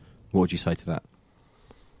solution. What would you say to that?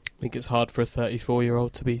 I think it's hard for a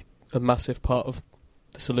 34-year-old to be a massive part of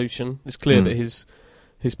the solution. It's clear that his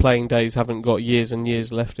playing days haven't got years and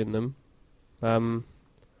years left in them. But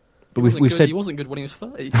we've said he wasn't good when he was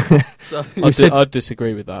 30. So I'd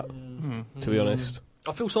disagree with that, to be honest.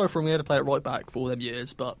 I feel sorry for him. We had to play it right back for all them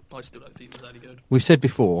years, but I still don't think he was any good. We've said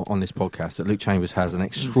before on this podcast that Luke Chambers has an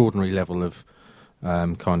extraordinary level of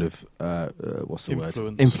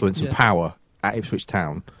influence and power at Ipswich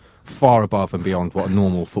Town, far above and beyond what a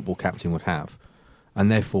normal football captain would have.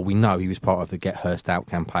 And therefore, we know he was part of the Get Hurst Out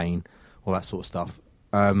campaign, all that sort of stuff.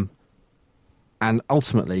 And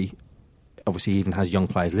ultimately, obviously, he even has young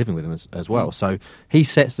players living with him as well. So he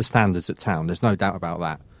sets the standards at Town. There's no doubt about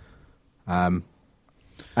that.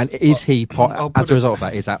 And is he part, as a result of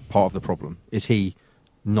that? Is that part of the problem? Is he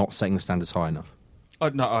not setting the standards high enough?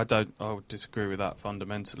 No, I don't. I would disagree with that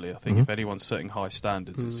fundamentally. I think if anyone's setting high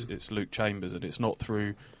standards, it's Luke Chambers, and it's not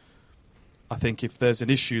through. I think if there's an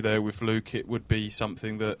issue there with Luke, it would be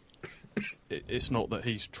something that it's not that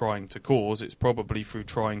he's trying to cause. It's probably through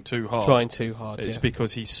trying too hard. It's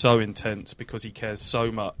because he's so intense, because he cares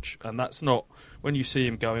so much, and that's not when you see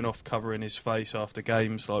him going off covering his face after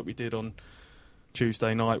games like we did on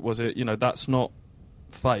Tuesday night. Was it? That's not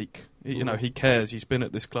fake. He cares. He's been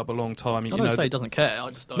at this club a long time. I don't say he doesn't care. I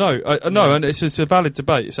just don't. No, and it's a valid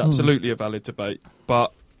debate. It's absolutely a valid debate.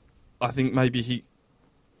 But I think maybe he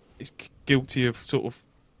is guilty of sort of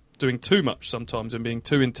doing too much sometimes and being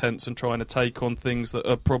too intense and trying to take on things that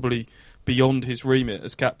are probably beyond his remit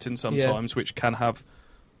as captain sometimes, which can have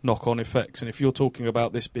knock-on effects. And if you're talking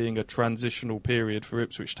about this being a transitional period for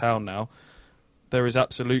Ipswich Town now, there is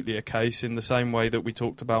absolutely a case in the same way that we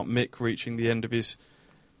talked about Mick reaching the end of his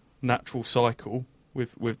natural cycle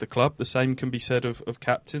with the club. The same can be said of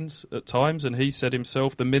captains at times, and he said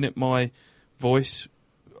himself, the minute I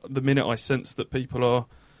sense that people are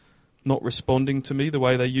not responding to me the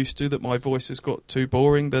way they used to, that my voice has got too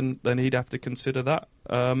boring, then he'd have to consider that.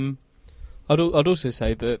 I'd also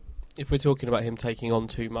say that if we're talking about him taking on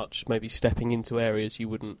too much, maybe stepping into areas you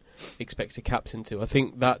wouldn't expect a captain to, I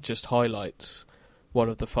think that just highlights one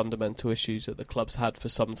of the fundamental issues that the club's had for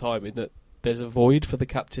some time, in that there's a void for the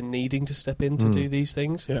captain needing to step in to do these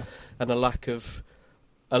things, and a lack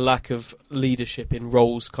of leadership in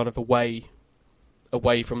roles kind of away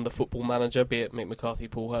from the football manager, be it Mick McCarthy,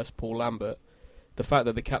 Paul Hurst, Paul Lambert. The fact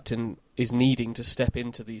that the captain is needing to step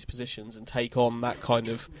into these positions and take on that kind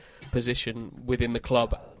of position within the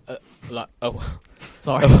club,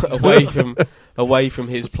 away from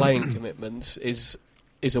his playing commitments is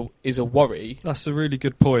a worry. That's a really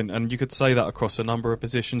good point, and you could say that across a number of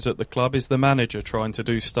positions at the club. Is the manager trying to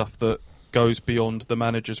do stuff that goes beyond the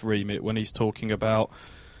manager's remit when he's talking about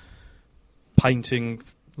painting?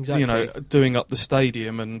 Exactly. Doing up the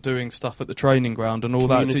stadium and doing stuff at the training ground and all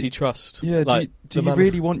Community trust. Yeah, do you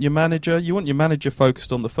really want your manager? You want your manager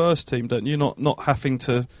focused on the first team, don't you? Not having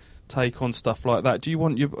to take on stuff like that. Do you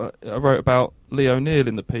want your? I wrote about Lee O'Neill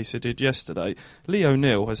in the piece I did yesterday. Lee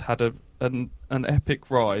O'Neill has had an epic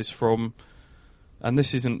rise from, and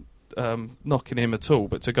this isn't knocking him at all,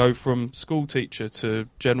 but to go from school teacher to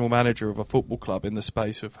general manager of a football club in the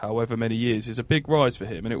space of however many years is a big rise for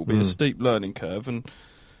him, and it will be a steep learning curve. And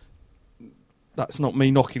that's not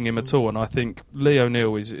me knocking him at all, and I think Lee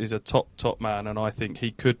O'Neill is a top man, and I think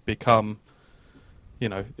he could become,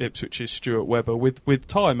 Ipswich's Stuart Webber with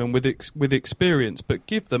time and with experience, but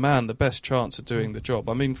give the man the best chance of doing the job.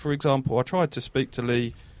 I mean, for example, I tried to speak to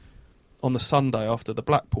Lee on the Sunday after the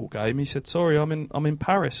Blackpool game. He said, "Sorry, I'm in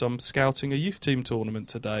Paris. I'm scouting a youth team tournament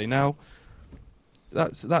today." Now,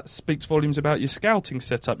 that speaks volumes about your scouting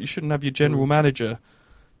setup. You shouldn't have your general manager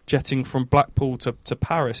jetting from Blackpool to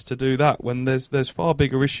Paris to do that when there's far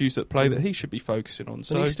bigger issues at play that he should be focusing on.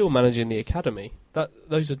 So he's still managing the academy.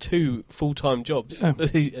 Those are two full-time jobs, and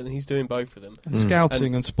he's doing both of them. And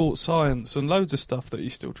scouting and sports science and loads of stuff that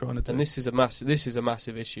he's still trying to do. And this is a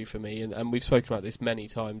massive issue for me, and we've spoken about this many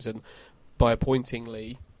times. And by appointing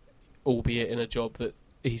Lee, albeit in a job that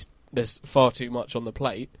there's far too much on the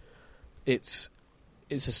plate, it's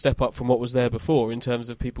a step up from what was there before in terms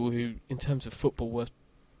of people who, in terms of football, were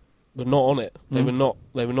were not on it. They were not.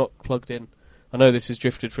 They were not plugged in. I know this has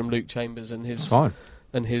drifted from Luke Chambers and his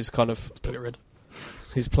kind of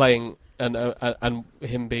his playing and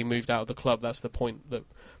him being moved out of the club. That's the point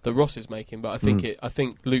that Ross is making. But I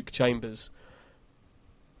think Luke Chambers,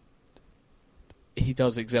 he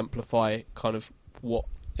does exemplify kind of what,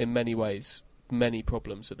 in many ways, many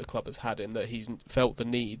problems that the club has had, in that he's felt the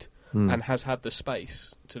need and has had the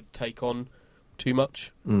space to take on too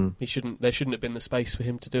much. There shouldn't have been the space for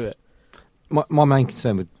him to do it. My main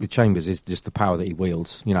concern with Chambers is just the power that he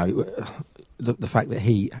wields. You know, the fact that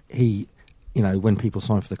he, you know, when people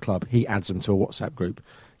sign for the club, he adds them to a WhatsApp group.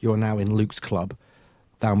 You're now in Luke's club.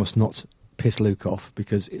 Thou must not piss Luke off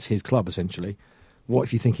because it's his club, essentially. What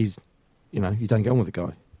if you think he's, you know, you don't get on with the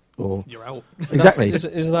guy, or you're out? Exactly. Is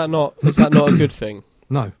that not a good thing?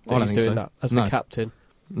 No, I don't he's think doing so. that as the captain.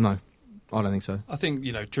 No, I don't think so. I think,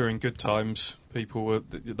 you know, during good times, people were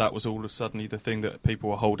that was all of suddenly the thing that people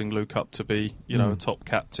were holding Luke up to be, you know, a top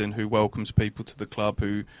captain who welcomes people to the club,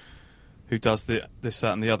 who does this,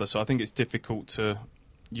 that, and the other. So I think it's difficult to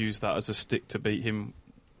use that as a stick to beat him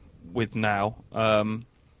with now. I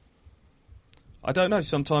don't know.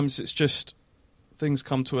 Sometimes it's just things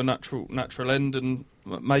come to a natural end, and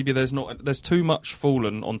maybe there's too much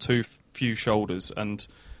fallen on too few shoulders, and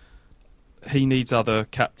he needs other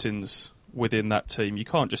captains within that team. You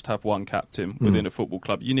can't just have one captain within a football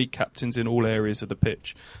club. You need captains in all areas of the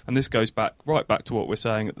pitch. And this goes right back to what we're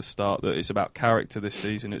saying at the start, that it's about character this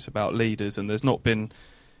season, it's about leaders, and there's not been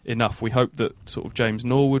enough. We hope that sort of James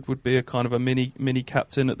Norwood would be a kind of a mini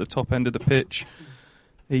captain at the top end of the pitch.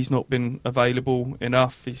 He's not been available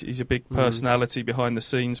enough. He's a big personality behind the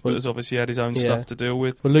scenes, but has obviously had his own stuff to deal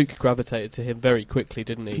with. Well, Luke gravitated to him very quickly,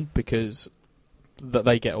 didn't he? Because that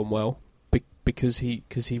they get on well. Because he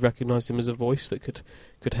recognised him as a voice that could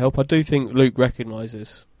help. I do think Luke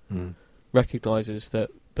recognises that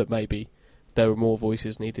maybe there are more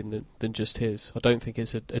voices needed than just his. I don't think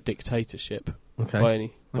it's a dictatorship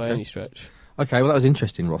by any stretch. Okay, well that was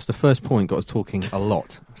interesting, Ross. The first point got us talking a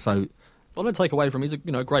lot. So I don't take away from him.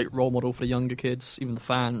 He's a great role model for the younger kids, even the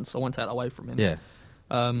fans. I won't take that away from him. Yeah.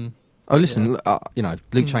 Listen,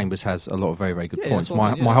 Luke Chambers has a lot of very, very good points.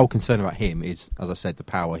 My whole concern about him is, as I said, the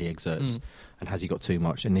power he exerts. And has he got too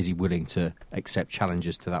much? And is he willing to accept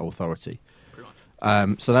challenges to that authority? Pretty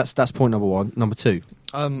much. So that's point number one. Number two.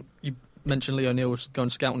 You mentioned Lee O'Neill was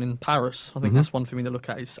going scouting in Paris. I think that's one thing to look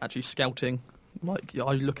at, is actually scouting. Like,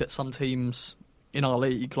 I look at some teams in our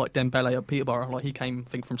league, like Dembele at Peterborough. Like, he came, I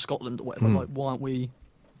think, from Scotland or whatever. Like, why aren't we? You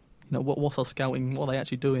know, what's our scouting? What are they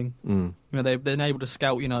actually doing? You know, they've been able to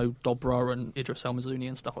scout, you know, Dobra and Idris El Mazouni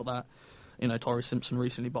and stuff like that. You know, Torrey Simpson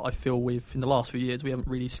recently, but I feel in the last few years, we haven't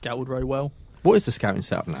really scouted very well. What is the scouting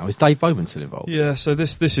setup now? Is Dave Bowman still involved? Yeah, so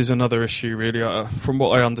this is another issue, really. From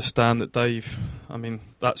what I understand, that Dave,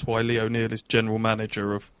 that's why Lee O'Neill is general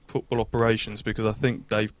manager of football operations, because I think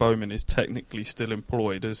Dave Bowman is technically still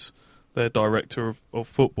employed as their director of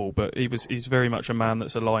football, but he's very much a man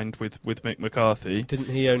that's aligned with Mick McCarthy. Didn't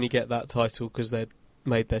he only get that title because they'd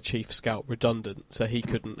made their chief scout redundant, so he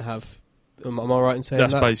couldn't have... Am I right in saying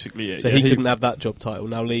that's that? That's basically it. So he couldn't have that job title.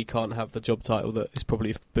 Now Lee can't have the job title that is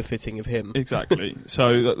probably befitting of him. Exactly.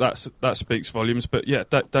 So that speaks volumes. But yeah,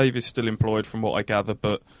 Dave is still employed from what I gather,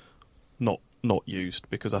 but not used,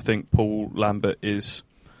 because I think Paul Lambert is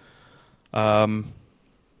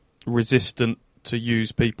resistant to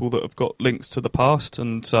use people that have got links to the past.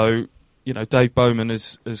 And so, you know, Dave Bowman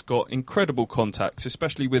has got incredible contacts,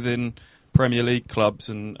 especially within Premier League clubs,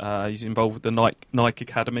 and he's involved with the Nike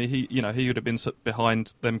Academy. He would have been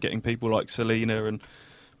behind them getting people like Selena and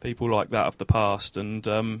people like that of the past. And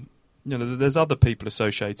there's other people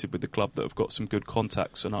associated with the club that have got some good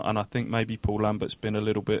contacts, and I think maybe Paul Lambert's been a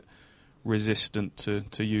little bit resistant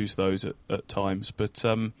to use those at times. But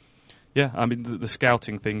the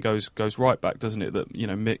scouting thing goes right back, doesn't it? That, you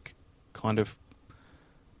know, Mick kind of,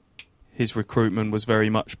 his recruitment was very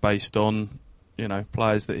much based on, you know,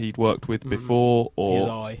 players that he'd worked with before, or his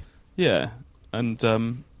eye. Yeah, and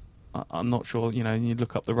I'm not sure. You know, you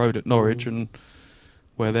look up the road at Norwich and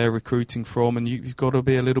where they're recruiting from, and you've got to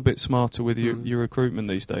be a little bit smarter with your recruitment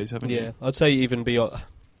these days, haven't you? Yeah, I'd say even beyond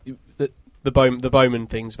the Bowman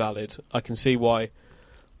thing's valid. I can see why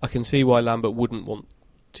Lambert wouldn't want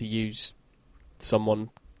to use someone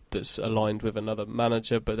that's aligned with another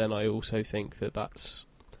manager, but then I also think that's,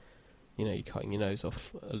 you know, you're cutting your nose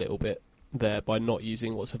off a little bit there by not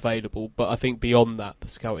using what's available. But I think beyond that, the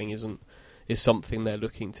scouting is something they're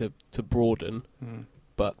looking to broaden.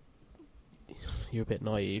 But you're a bit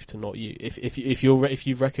naive to not use. If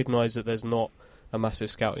you've recognised that there's not a massive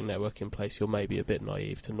scouting network in place, you're maybe a bit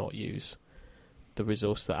naive to not use the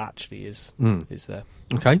resource that actually is there.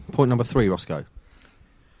 Okay, point number 3, Roscoe.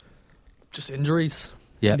 Just injuries.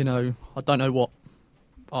 Yeah. You know, I don't know what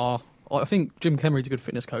are. I think Jim Kemery's a good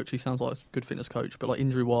fitness coach. He sounds like a good fitness coach, but like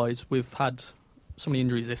injury-wise, we've had so many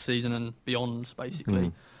injuries this season and beyond,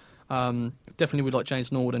 basically. Definitely with like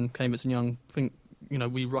James Norwood and Kane Vincent-Young. I think, you know,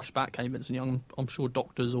 we rushed back Kane Vincent-Young. I'm sure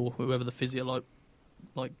doctors or whoever the physio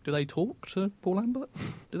like, do they talk to Paul Lambert?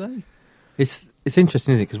 Do they? It's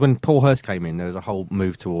interesting, isn't it? Because when Paul Hurst came in, there was a whole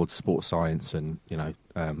move towards sports science and, you know,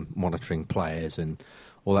 monitoring players and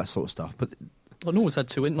all that sort of stuff. But Norwood's had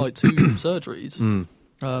two surgeries.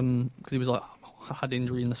 Because he was like, I had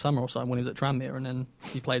injury in the summer or so when he was at Tranmere, and then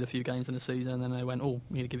he played a few games in the season, and then they went, we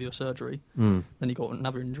need to give you a surgery. Then he got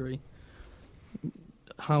another injury.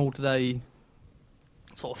 How do they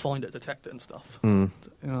sort of find it, detect it and stuff? You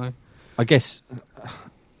know? I guess,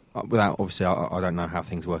 without, obviously, I don't know how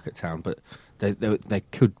things work at Town, but there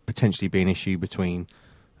could potentially be an issue between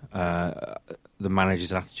the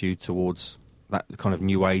manager's attitude towards that kind of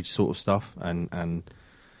new age sort of stuff, and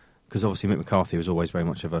because obviously Mick McCarthy was always very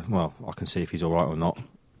much of a, well, I can see if he's all right or not.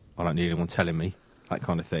 I don't need anyone telling me, that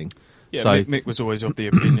kind of thing. Yeah, so, Mick was always of the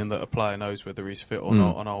opinion that a player knows whether he's fit or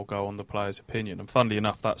not, and I'll go on the player's opinion. And funnily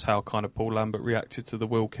enough, that's how kind of Paul Lambert reacted to the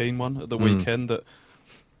Will Keane one at the weekend, that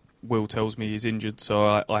Will tells me he's injured,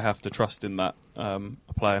 so I have to trust in that. A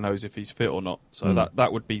player knows if he's fit or not. So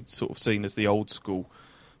that would be sort of seen as the old school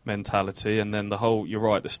mentality. And then the whole, you're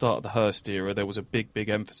right, the start of the Hurst era, there was a big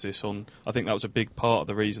emphasis on, I think that was a big part of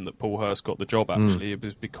the reason that Paul Hurst got the job, actually. It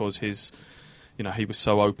was because his, you know, he was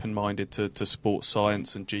so open-minded to sports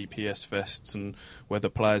science and GPS vests and whether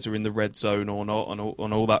players are in the red zone or not, and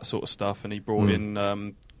all that sort of stuff. And he brought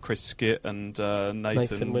in Chris Skitt and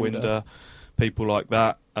Nathan Winder, people like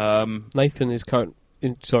that. Nathan is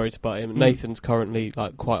sorry to butt him. Nathan's currently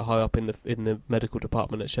like quite high up in the medical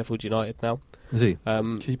department at Sheffield United now. Is he?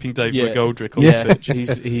 Keeping David McGoldrick on the pitch.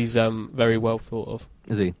 He's very well thought of.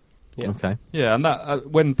 Is he? Yeah. Okay. Yeah, and that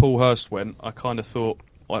when Paul Hurst went, I kind of thought,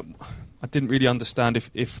 I didn't really understand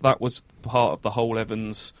if that was part of the whole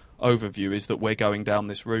Evans overview, is that we're going down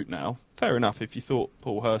this route now. Fair enough if you thought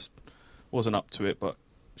Paul Hurst wasn't up to it, but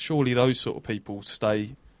surely those sort of people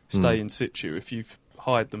stay in situ if you've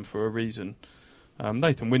hired them for a reason.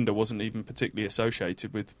 Nathan Winder wasn't even particularly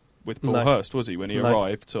associated with Paul Hurst, was he, when he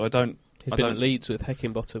arrived? So He'd been at Leeds with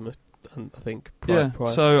Heckingbottom, I think. Prior.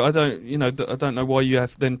 So I don't know why you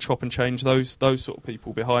have then chop and change those sort of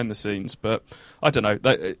people behind the scenes. But I don't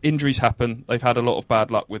know. Injuries happen. They've had a lot of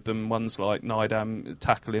bad luck with them. Ones like Nidam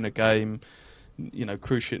tackling a game, you know,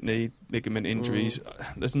 cruciate knee ligament injuries.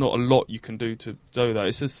 There's not a lot you can do to do that.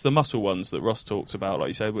 It's just the muscle ones that Ross talks about, like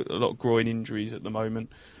you said, with a lot of groin injuries at the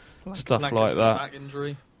moment, stuff like that. Back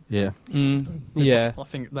injury. Yeah. Yeah. I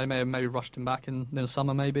think they may have maybe rushed him back in the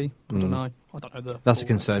summer, maybe. I don't know. That's a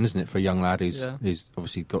concern, isn't it, for a young lad who's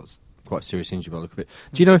obviously got quite a serious injury by the look of it.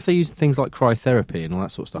 Do you know if they use things like cryotherapy and all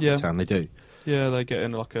that sort of stuff in Town? They do. Yeah, they get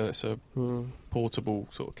in like it's a portable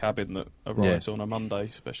sort of cabin that arrives on a Monday,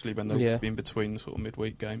 especially when they're in between the sort of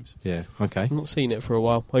midweek games. Yeah, okay. I've not seen it for a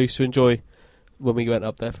while. I used to enjoy when we went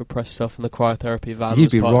up there for press stuff and the cryotherapy van. You'd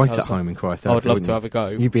be right at home in cryotherapy. I would love to have a go.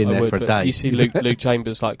 You'd be in there for a day. You see Luke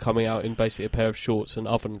Chambers like coming out in basically a pair of shorts and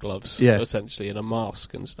oven gloves, essentially, and a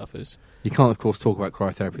mask and stuff. You can't, of course, talk about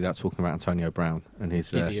cryotherapy without talking about Antonio Brown and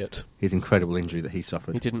his incredible injury that he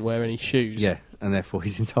suffered. He didn't wear any shoes. Yeah, and therefore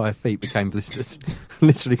his entire feet became blisters.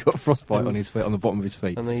 Literally got frostbite on his feet, on the bottom of his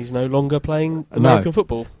feet. And he's no longer playing American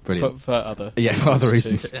football. Brilliant. For other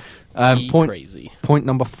reasons. Crazy. Point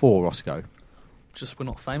number 4, Roscoe. Just we're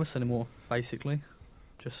not famous anymore, basically.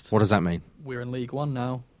 What does that mean? We're in League One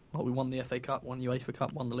now. Like, we won the FA Cup, won UEFA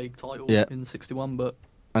Cup, won the league title in '61, but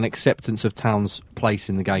an acceptance of Town's place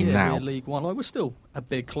in the game now. We're in League One. Like, we're still a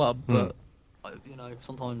big club, but you know,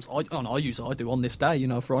 sometimes I do on this day, you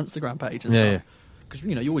know, for our Instagram page and stuff. Because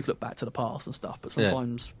you know, you always look back to the past and stuff, but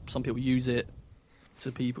sometimes some people use it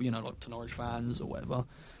to people, you know, like to Norwich fans or whatever.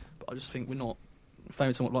 But I just think we're not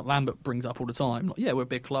famous. Like Lambert brings up all the time. Like, we're a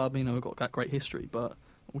big club, you know, we've got that great history, but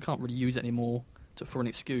we can't really use it anymore for an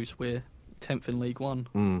excuse. We're 10th in League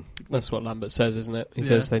One. That's what Lambert says, isn't it? He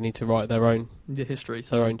says they need to write their own history,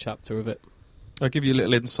 their own chapter of it. I'll give you a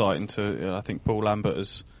little insight into. I think Paul Lambert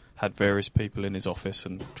has had various people in his office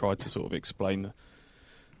and tried to sort of explain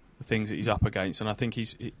the things that he's up against, and I think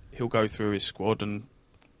he'll go through his squad and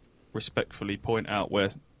respectfully point out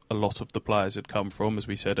where a lot of the players had come from. As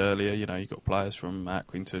we said earlier, you know, you've got players from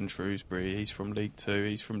Accrington, Shrewsbury, he's from League 2,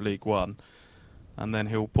 he's from League 1, and then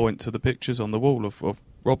he'll point to the pictures on the wall of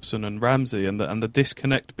Robson and Ramsey, and the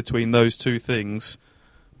disconnect between those two things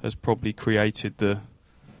has probably created the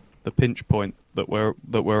pinch point that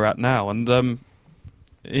we're at now. And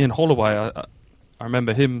Ian Holloway, I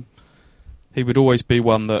remember him. He would always be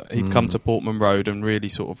one that he'd come to Portman Road and really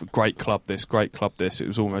sort of great club this. It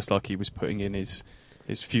was almost like he was putting in his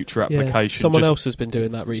future application. Someone else has been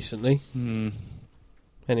doing that recently.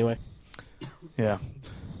 Anyway. Yeah.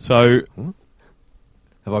 So...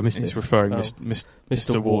 Have I missed He's this? referring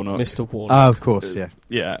Mr. Warnock. Mr. Warnock. Oh, of course, yeah.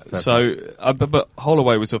 Yeah. So, but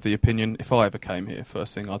Holloway was of the opinion, if I ever came here,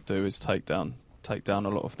 first thing I'd do is take down a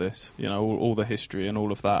lot of this, all the history and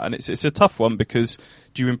all of that. And it's a tough one, because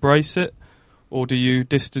do you embrace it or do you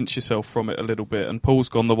distance yourself from it a little bit? And Paul's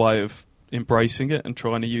gone the way of embracing it and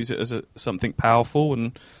trying to use it as something powerful.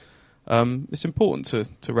 And it's important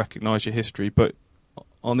to recognise your history. But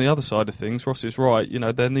on the other side of things, Ross is right.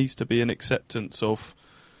 There needs to be an acceptance of,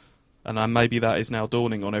 and maybe that is now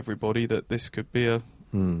dawning on everybody, that this could be a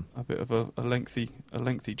bit of a lengthy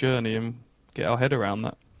journey, and get our head around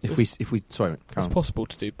that. If we sorry, it's possible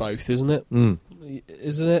to do both, isn't it?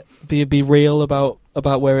 Isn't it? Be real about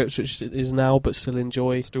where Ipswich is now, but still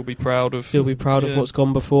be proud of what's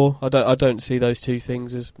gone before. I don't see those two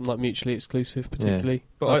things as like mutually exclusive, particularly.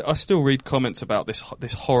 Yeah. But I still read comments about this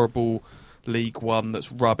horrible League One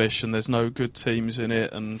that's rubbish, and there's no good teams in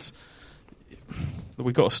it, and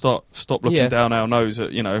we've got to stop looking down our nose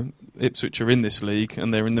at Ipswich are in this league,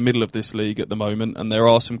 and they're in the middle of this league at the moment, and there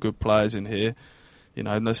are some good players in here.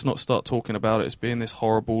 And let's not start talking about it as being this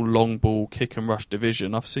horrible long ball kick and rush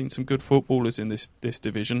division. I've seen some good footballers in this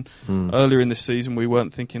division. Earlier in this season, we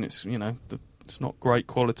weren't thinking it's not great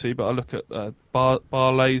quality, but I look at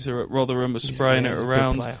Bar Laser at Rotherham was spraying it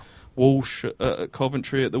around. Walsh at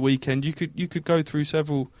Coventry at the weekend. You could go through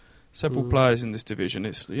several players in this division.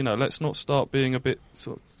 It's let's not start being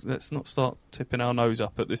let's not start tipping our nose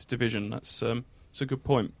up at this division. That's it's a good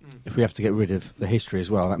point. If we have to get rid of the history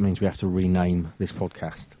as well, that means we have to rename this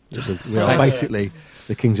podcast, because we are basically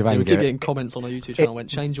the Kings of Anglia. We keep getting comments on our YouTube channel.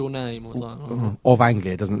 Change your name. I was like, of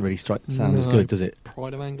Anglia doesn't really sound as good, does it?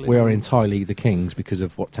 Pride of Anglia. We are entirely the Kings because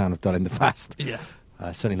of what Town have done in the past. Yeah.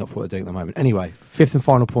 Certainly not for what they're doing at the moment. Anyway, fifth and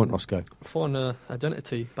final point, Roscoe. Find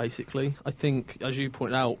identity, basically. I think, as you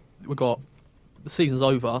pointed out, the season's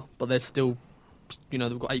over, but there's still,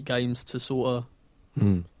 they've got 8 games to sort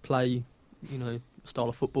of play, style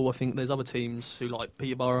of football. I think there's other teams who, like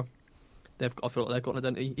Peterborough, I feel like they've got an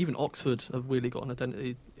identity. Even Oxford have really got an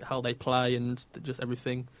identity, how they play and just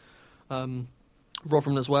everything.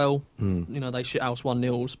 Rotherham as well, they shit house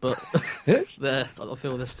 1-0s, but I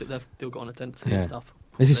feel they've still got an identity and stuff.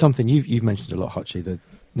 This is something you've mentioned a lot, Hutchie, the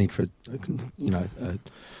need for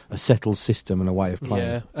a settled system and a way of playing.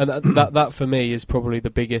 Yeah, and that for me is probably the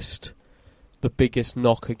biggest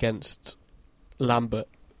knock against Lambert,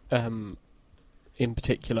 in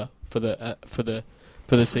particular for the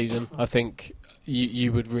season. I think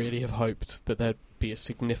you would really have hoped that there'd be a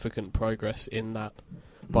significant progress in that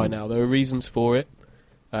by now. There are reasons for it,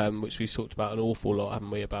 which we've talked about an awful lot,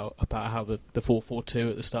 haven't we, about how the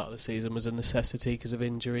 4-4-2 at the start of the season was a necessity because of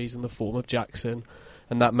injuries and the form of Jackson,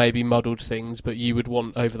 and that maybe muddled things. But you would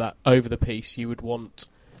want over the piece, you'd want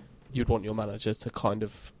your manager to kind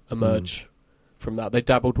of emerge from that. They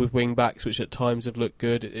dabbled with wing backs, which at times have looked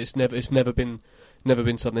good. It's never been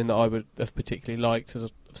something that I would have particularly liked, as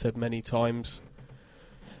I've said many times.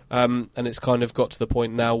 And it's kind of got to the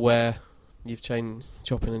point now where you've changed,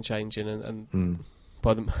 chopping and changing, and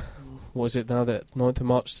by the what is it now, that 9th of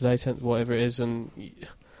March today, 10th, whatever it is, and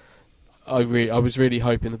I was really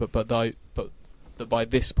hoping that that by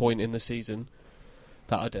this point in the season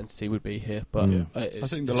that identity would be here. But I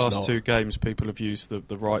think the last 2 games people have used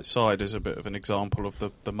the right side as a bit of an example of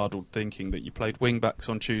the muddled thinking, that you played wing backs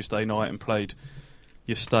on Tuesday night and played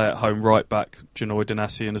your stay-at-home right back Janoy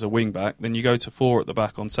Danassian as a wing back, then you go to 4 at the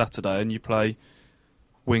back on Saturday and you play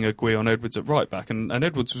winger Gwion Edwards at right back, and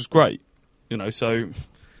Edwards was great, so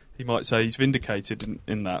he might say he's vindicated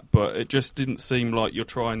in that, but it just didn't seem like you're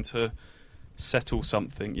trying to settle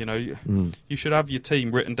something. You should have your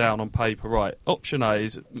team written down on paper. Right, option A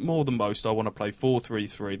is more than most, I want to play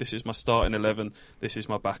 4-3-3. This is my starting 11, this is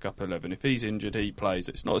my backup 11. If he's injured, he plays.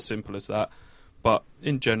 It's not as simple as that, but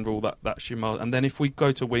in general that's your and then if we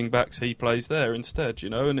go to wing backs, he plays there instead,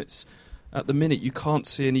 and it's, at the minute, you can't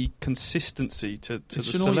see any consistency to the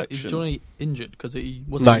selection. Is Johnny injured because he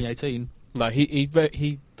wasn't only 18? No, he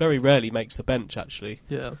very rarely makes the bench, actually.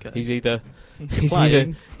 Yeah, okay. He's either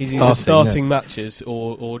starting matches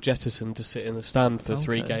or jettisoned to sit in the stand for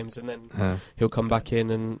 3 games, and then he'll come back in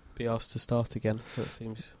and be asked to start again. That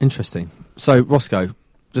seems interesting. So, Roscoe,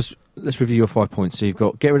 just let's review your 5 points. So you've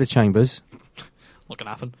got get rid of Chambers. Not going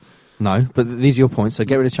to happen. No, but these are your points. So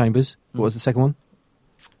get rid of Chambers. What was the second one?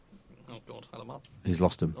 Oh, God, had him up. He's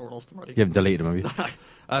lost them. Or lost them already. You haven't deleted them, have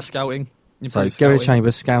you? Scouting. So get rid of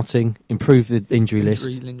Chambers, scouting, improve the injury list.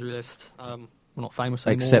 Injury list. We're not famous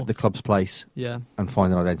anymore. Accept the club's place. Yeah. And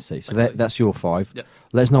find an identity. So Exactly. that's your 5. Yep.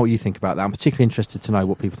 Let us know what you think about that. I'm particularly interested to know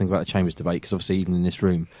what people think about the Chambers debate, because obviously even in this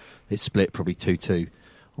room it's split probably 2-2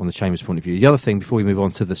 on the Chambers point of view. The other thing, before we move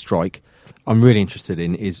on to the strike, I'm really interested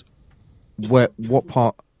in is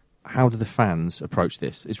how do the fans approach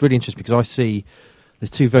this? It's really interesting because I see there's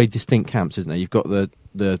 2 very distinct camps, isn't there? You've got the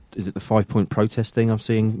 5-point protest thing I'm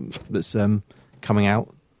seeing that's coming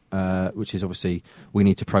out, which is obviously we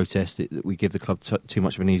need to protest it. We give the club too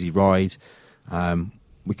much of an easy ride.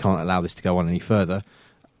 We can't allow this to go on any further.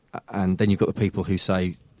 And then you've got the people who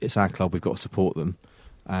say it's our club, we've got to support them,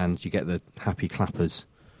 and you get the happy clappers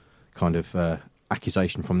kind of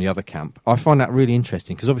accusation from the other camp. I find that really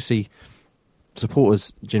interesting because obviously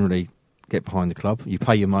supporters generally get behind the club. You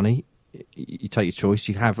pay your money, you take your choice.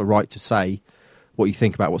 You have a right to say what you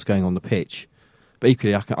think about what's going on the pitch. But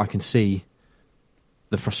equally, I can see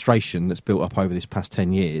the frustration that's built up over this past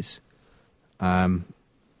 10 years, and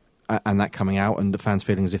that coming out, and the fans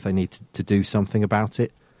feeling as if they need to do something about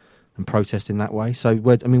it and protest in that way. So,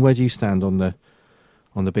 where do you stand on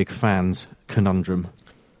the big fans conundrum?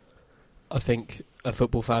 I think a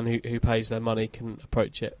football fan who pays their money can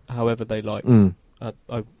approach it however they like.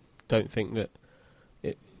 I don't think that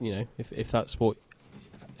if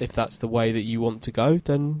that's the way that you want to go,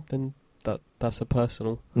 then that's a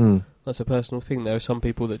personal thing. There are some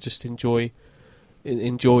people that just enjoy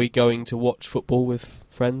going to watch football with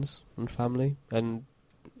friends and family and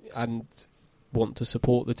want to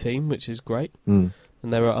support the team, which is great. And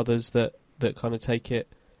there are others that kind of take it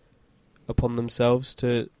upon themselves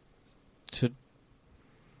to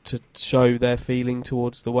show their feeling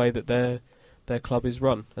towards the way that their club is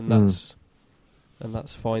run, and that's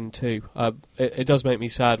fine too. It does make me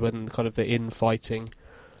sad when kind of the infighting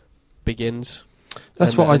begins.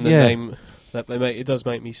 That's it does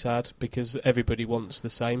make me sad because everybody wants the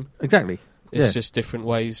same. Exactly. It's just different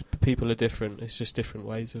ways. People are different. It's just different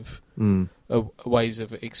ways of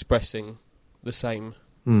expressing the same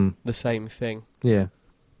thing. Yeah.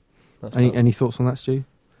 Any thoughts on that, Stu?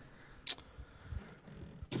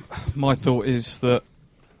 My thought is that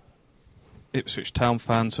Ipswich Town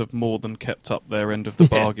fans have more than kept up their end of the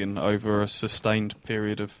bargain over a sustained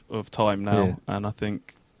period of time now, and I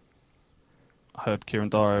think I heard Kieran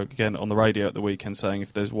Dyer again on the radio at the weekend saying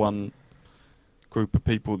if there's one group of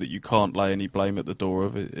people that you can't lay any blame at the door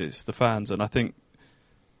of, it's the fans. And I think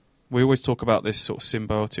we always talk about this sort of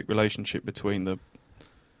symbiotic relationship between the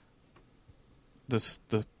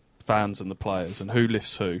fans and the players and who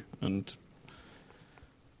lifts who, and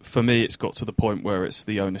for me, it's got to the point where it's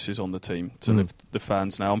the onus is on the team to lift the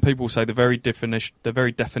fans now. And people say the very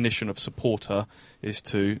definition of supporter is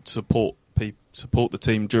to support the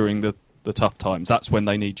team during the tough times. That's when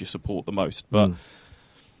they need your support the most. But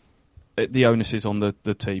the onus is on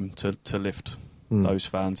the team to lift those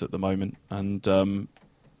fans at the moment. And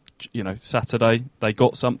Saturday they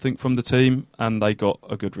got something from the team and they got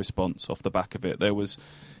a good response off the back of it. There was,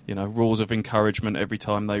 roars of encouragement every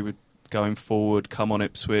time they would going forward, come on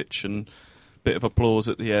Ipswich, and a bit of applause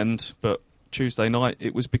at the end. But Tuesday night,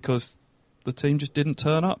 it was because the team just didn't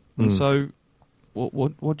turn up. And so,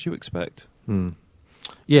 what do you expect?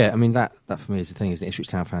 Yeah, I mean, that for me is the thing, isn't it? Ipswich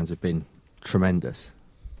Town fans have been tremendous.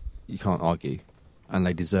 You can't argue. And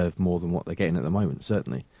they deserve more than what they're getting at the moment,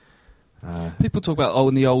 certainly. People talk about,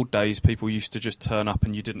 in the old days, people used to just turn up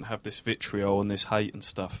and you didn't have this vitriol and this hate and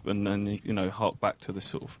stuff. And then, hark back to this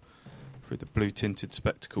sort of through the blue-tinted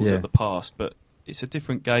spectacles of the past, but it's a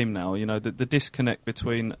different game now. The disconnect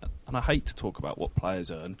between, and I hate to talk about what players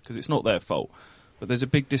earn because it's not their fault, but there's a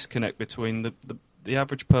big disconnect between the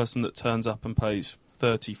average person that turns up and pays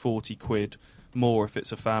 30, 40 quid more if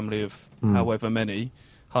it's a family of however many,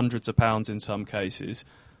 hundreds of pounds in some cases,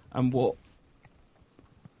 and what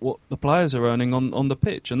the players are earning on the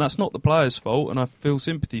pitch. And that's not the players' fault, and I feel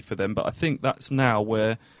sympathy for them, but I think that's now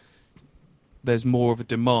where there's more of a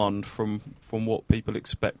demand from what people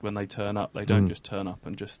expect when they turn up. They don't just turn up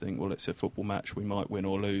and just think, well, it's a football match, we might win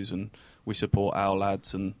or lose, and we support our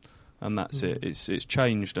lads, and that's it. It's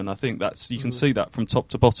changed, and I think that's you can see that from top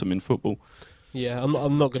to bottom in football. Yeah,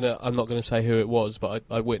 I'm not gonna say who it was, but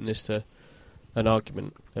I witnessed an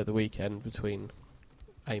argument at the weekend between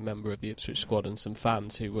a member of the Ipswich squad and some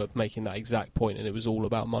fans who were making that exact point, and it was all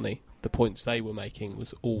about money. The points they were making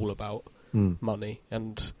was all about money,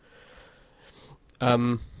 and I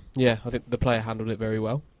think the player handled it very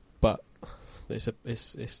well, but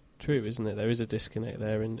it's true, isn't it? There is a disconnect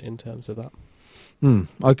there in terms of that.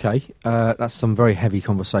 Okay, that's some very heavy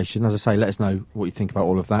conversation. As I say, let us know what you think about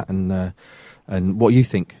all of that and what you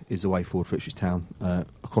think is the way forward for Ipswich Town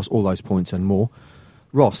across all those points and more.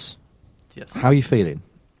 Ross, Yes. how are you feeling?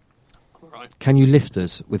 All right. Can you lift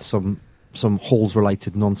us with some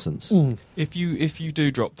Halls-related nonsense? If you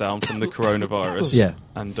do drop down from the coronavirus, Yeah.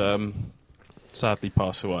 and sadly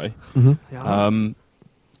pass away, Yeah.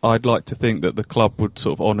 I'd like to think that the club would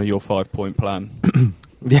sort of honour your 5-point plan.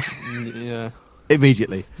 Yeah, Yeah.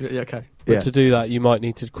 immediately. Yeah. Okay. But Yeah. to do that, you might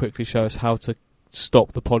need to quickly show us how to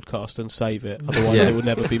stop the podcast and save it. Otherwise, Yeah. it will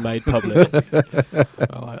never be made public.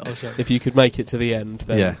 All right. I'll show you. If you could make it to the end,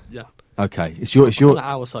 then Yeah. Yeah. Okay, it's An your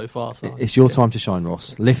hour so far. So it's your time to shine,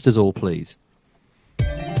 Ross. Lift us all, please.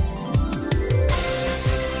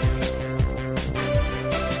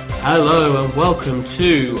 Hello and welcome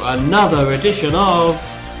to another edition of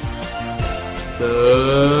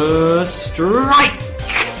The Strike!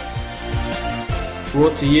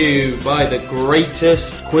 Brought to you by the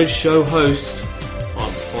greatest quiz show host on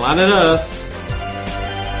planet Earth,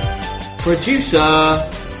 producer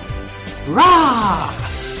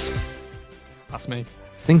Ross! that's me.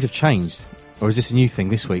 Things have changed, or is this a new thing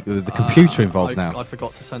this week? With the computer involved I now.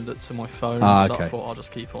 forgot to send it to my phone. Ah, So okay. I thought I'll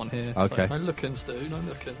just keep on here. Okay. So, no looking, Stu. No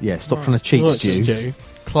looking. Yeah, stop trying to cheat, Oh, it's Stu.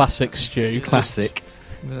 Classic Stu. Classic,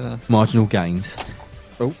 Yeah. marginal gains.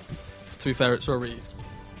 To be fair, it's very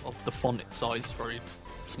off the font size. It's very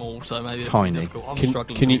small, so maybe Tiny. It'll be difficult. I'm Can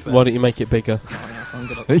struggling. you? to be fair. Why don't you make it bigger? Oh, yeah, I'm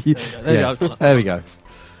gonna, there you go. There Yeah. you go. There we go.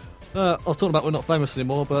 I was talking about we're not famous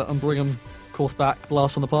anymore, but I'm bringing, of course, back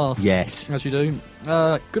Blast from the Past. Yes, As you do.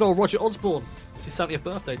 Good old Roger Osborne. It's his 70th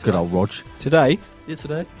birthday today. good old Rog. Today, Yeah,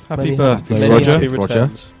 today. Happy many birthday, many Roger. happy Roger.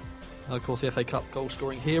 returns. Of course, the FA Cup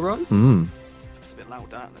goal-scoring hero. Mm. It's a bit loud,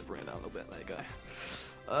 that. Let's bring it down a little bit. There you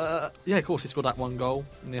go. Yeah, of course, he scored that one goal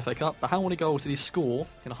in the FA Cup. But how many goals did he score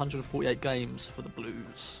in 148 games for the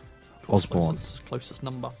Blues? Of course, Osborne. Closest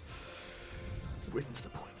number wins the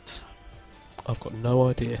point. I've got no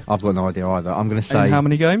idea. I've got no idea either. I'm going to In say. how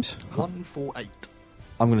many games? 148.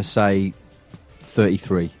 I'm going to say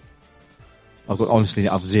 33.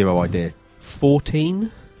 I've zero idea.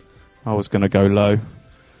 14. I was going to go low.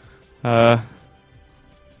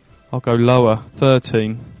 I'll go lower.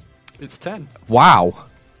 13. It's 10. Wow,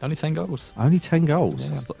 Only 10 goals. only 10 goals.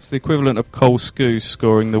 Yeah. It's the equivalent of Cole Scouse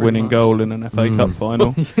scoring the Pretty winning much. goal in an FA Cup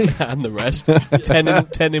final. And the rest. 10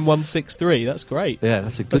 in 163. That's great. Yeah,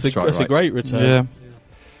 that's a good That's, strike. that's a rate. great return. Yeah.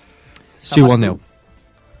 Stu How much- 1-0.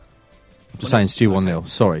 Just saying, Stu 1-0.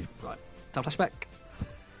 Sorry. Right. Time flashback.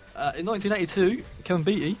 In 1982, Kevin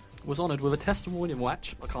Beattie was honoured with a testimonial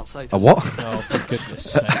match. I can't say. A what? Oh, for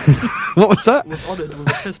goodness sake. What was that? Was honoured with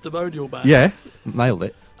a testimonial match. Yeah, nailed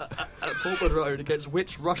it. At Portman Road against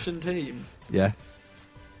which Russian team? Yeah.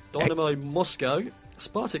 Dynamo Moscow,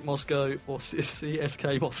 Spartak Moscow, or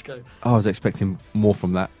CSK Moscow? I was expecting more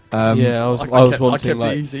from that. Yeah, I was kept, wanting kept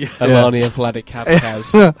like it easy. Alania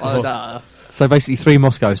Vladikavkaz. Nah. So basically 3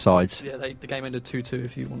 Moscow sides. Yeah, the game ended 2-2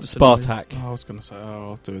 if you wanted to Spartak. Oh, I was going to say,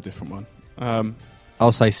 I'll do a different one.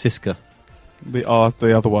 I'll say Siska. The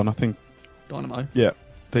other one, I think. know. Dynamo.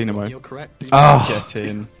 Dynamo. You're correct. Oh. Get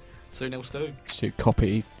in. 2-0 Stu. Stu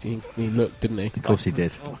copy. He looked, didn't he? Of course he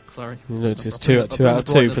did. Oh, sorry. He looked. It's I'll two bring out the of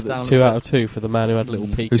two brightness for the down a 2 bit. out of 2 for the man who had a little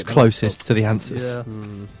peek. Who's at the closest to the answers? Yeah.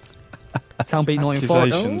 Hmm. Town beat Nottingham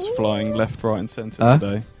Forest. Accusations flying left, right, and centre Huh?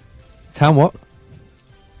 today. Town what?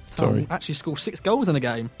 Sorry. Actually scored 6 goals in a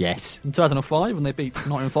game Yes. in 2005 when they beat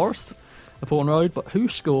Nottingham Forest at Portman Road. But who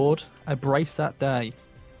scored a brace that day?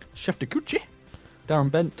 Chef de Gucci, Darren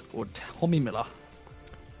Bent, or Tommy Miller?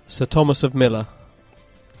 Sir Thomas of Miller.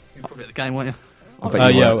 You're probably at the game, weren't you? I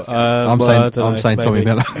bet you Yeah. were. I'm I'm saying Tommy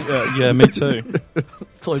Miller. Yeah, me too.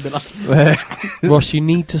 Tommy Miller. Ross, you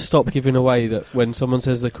need to stop giving away that when someone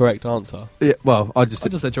says the correct answer. Yeah, well, I just I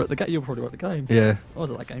just said you're at the game. You were probably at the game. yeah. I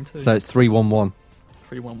was at that game too. So it's 3-1-1.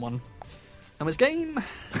 3-1-1. Numbers game.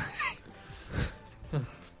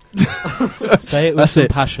 Say it with That's some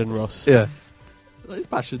it. passion, Ross. Yeah. That is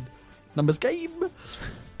passion. Numbers game.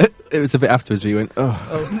 It was a bit afterwards where you went,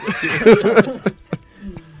 oh.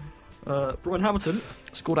 Brian Hamilton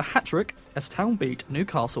scored a hat-trick as Town beat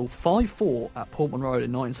Newcastle 5-4 at Portman Road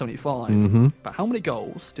in 1975. Mm-hmm. But how many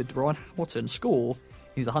goals did Brian Hamilton score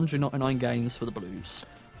in his 199 games for the Blues?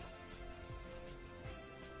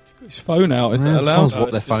 He's got his phone out. Is Yeah, that allowed? phones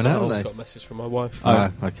what their phone out, I haven't just they? got a message from my wife.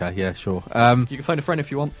 Oh, okay, yeah, sure. You can phone a friend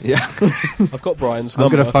if you want. Yeah, I've got Brian's I'm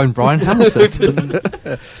number. going to phone Brian Hamilton.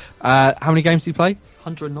 How many games did he play?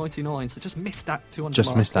 199, so just missed that 200 Just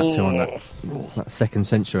mark. missed that 200. That second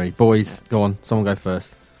century. Boys, go on. Someone go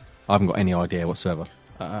first. I haven't got any idea whatsoever.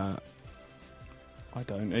 I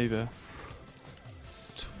don't either.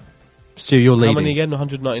 Stu, you're leading. How many again?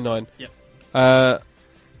 199. Yep. I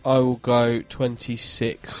will go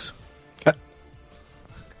 26.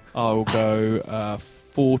 I will go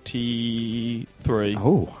 43.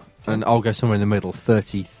 Oh, and I'll go somewhere in the middle,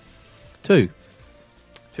 32.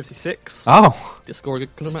 56. Oh, Did score a good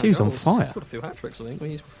amount of Stu's on goals. fire. He's got a few hat-tricks, I think.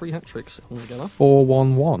 He's got 3 hat-tricks altogether.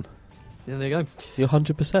 4-1-1. Yeah, there you go. You're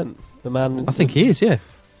 100%. The man. I think he is, yeah.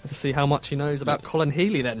 Let's see how much he knows about Colin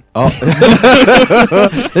Healy then. Oh,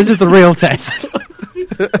 this is the real test.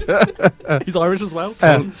 He's Irish as well.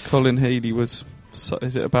 Colin Healy was.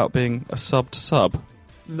 Is it about being a subbed sub?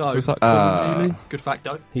 No. Was that Colin Healy? Good fact,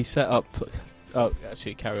 though. He set up. Oh,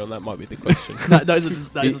 actually, carry on. That might be the question. Those are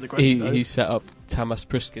the questions. He set up Tamas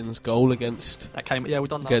Priskin's goal against That came. Yeah, we've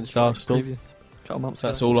done that against Arsenal. a couple months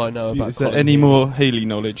That's ago. all I know about. Is there Colin any Healy. more Healy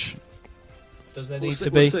knowledge? Does there We'll need see, to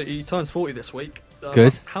we'll be? see. He turns 40 this week.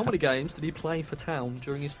 Good. How many games did he play for Town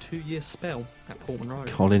during his 2-year spell at Portman Road?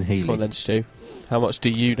 Colin Come on Healy. then, Stu. How much do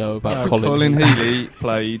you know about Colin Healy? Healy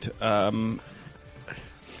played.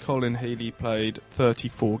 Colin Healy played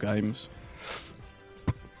 34 games.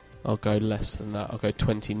 I'll go less than that. I'll go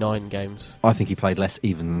 29 games. I think he played less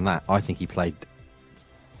even than that. I think he played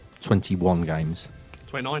 21 games.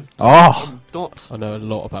 29. Oh, Dots. I know a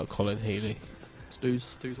lot about Colin Healy.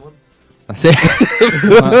 Stu's one. that's it.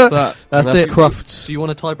 That's that. That's And it. Crufts. Do you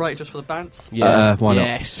want a tie break just for the bants? Yeah. Why not?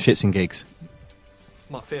 Yes. Shits and gigs.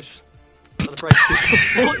 Mark Fish celebrates his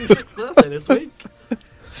 46th birthday this week.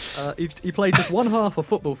 He played just one half of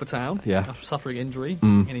football for Town Yeah. after suffering injury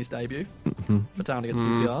Mm. in his debut Mhm. for Town against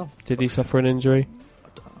Mm. QPR. Did he suffer an injury?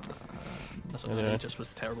 That's what Anyway. He just was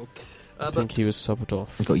terrible. I think he was subbed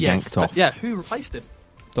off. He got yes, yanked but off. yeah, who replaced him?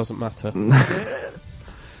 Doesn't matter.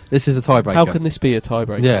 This is the tiebreaker. How can this be a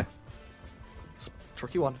tiebreaker? Yeah.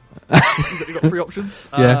 Tricky one. You've got 3 options.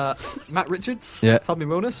 Yeah. Matt Richards, Yeah. Fabian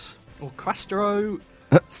Wilness, or Castro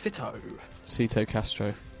Cito. Cito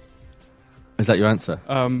Castro. Is that your answer?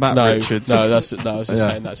 Matt no, Richards. no, I was just Yeah.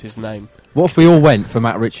 saying that's his name. What if we all went for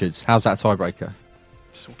Matt Richards? How's that a tiebreaker?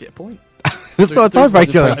 Just will get a point. It's not a Stu's won the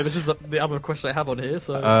tiebreaker. point. It was just the other question I have on here.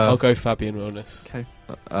 So I'll go Fabian Wilness. okay,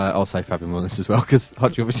 I'll say Fabian Willis as well because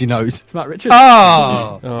Hutchie obviously knows. it's Matt Richards.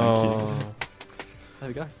 Oh, Oh, There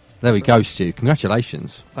we go. there we go, Stu.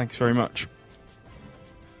 Congratulations. Thanks very much.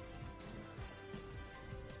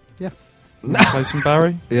 Yeah. Play some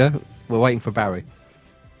Barry. Yeah, we're waiting for Barry.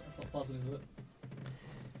 That's not buzzing, is it?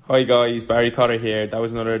 Hi guys, Barry Cotter here. That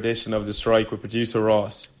was another edition of The Strike with producer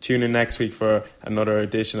Ross. Tune in next week for another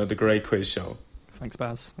edition of The Great Quiz Show. Thanks,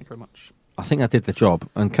 Baz. Thank you very much. I think that did the job.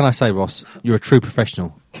 And can I say, Ross, you're a true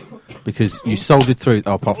professional because you soldiered through.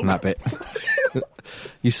 Oh, apart from that bit,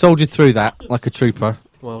 you soldiered through that like a trooper.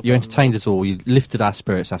 well You done. entertained us all. You lifted our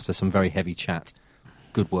spirits after some very heavy chat.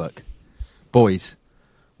 Good work, boys.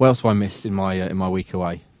 What else have I missed in my week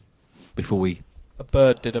away? Before we A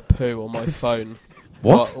bird did a poo on my phone.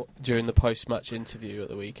 what? During the post-match interview at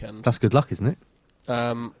the weekend. That's good luck, isn't it?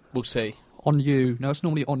 We'll see. On you. No, it's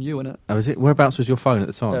normally on you, isn't it? Oh, is it? Whereabouts was your phone at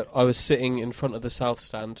the time? I was sitting in front of the south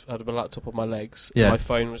stand. I had my laptop on my legs. Yeah. My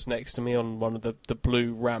phone was next to me on one of the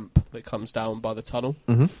blue ramp that comes down by the tunnel.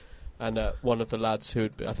 Mm-hmm. And one of the lads who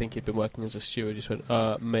I think he'd been working as a steward just went,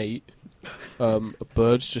 mate, a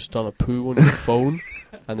bird's just done a poo on your phone.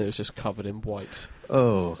 And it was just covered in white.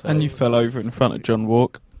 Oh, So- And you fell over in front of John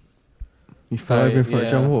Walk. you fell over in front of yeah,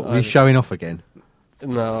 John Walk. Were I you just- showing off again?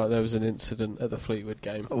 No, there was an incident at the Fleetwood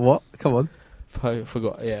game. What? Come on.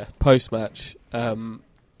 Forgot, yeah. Post-match. It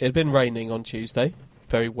had been raining on Tuesday.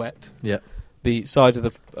 Very wet. Yeah. The side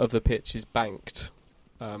of the pitch is banked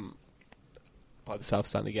by the south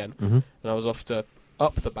stand again. Mm-hmm. And I was off to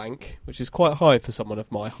up the bank, which is quite high for someone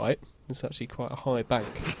of my height. It's actually quite a high bank.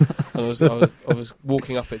 And I was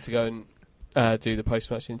walking up it to go and do the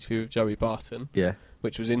post-match interview with Joey Barton, Yeah.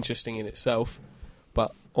 which was interesting in itself.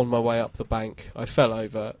 But on my way up the bank, I fell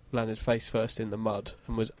over, landed face first in the mud,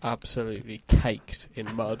 and was absolutely caked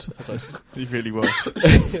in mud. As I He really was.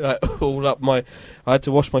 like, all up my, I had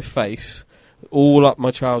to wash my face, all up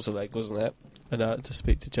my trouser leg, wasn't it? And I had to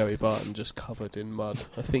speak to Joey Barton, just covered in mud.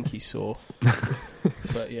 I think he saw.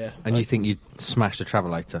 But yeah, And you think you'd smash a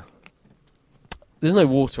Travelator? there's no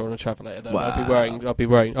water on a Travelator though. Wow. I'll be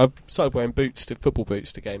wearing. I've started wearing football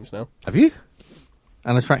boots to games now. Have you?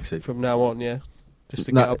 And a tracksuit? From now on, yeah, just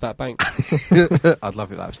to No. get up that bank. I'd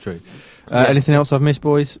love it if that was true. Anything else I've missed,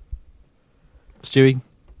 boys? Stewie?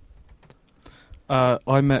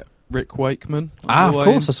 I met Rick Wakeman. on Ah, the of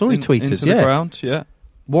way course, I saw he tweeted, into yeah. the ground. Yeah,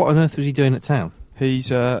 What on earth was he doing at town? he's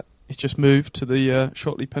just moved to the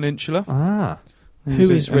Shotley Peninsula. Ah. He's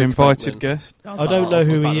Who is an Rick invited Wakeman? guest. I don't know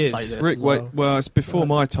who he is. Rick, well, it's before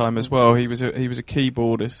my time as well. He was a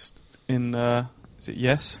keyboardist in Is it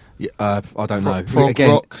Yes? Yeah, I don't know. Prog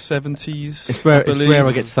Again, rock 70s. it's rare believe.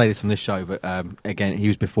 I get to say this on this show, but again, he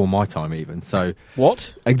was before my time even. So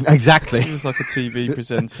What? Exactly. He was like a TV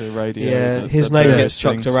presenter, radio. Yeah, that his did name various gets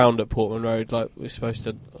chucked things. around at Portman Road like we're supposed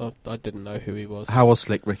to. I didn't know who he was. How was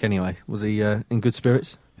Slick Rick anyway? Was he in good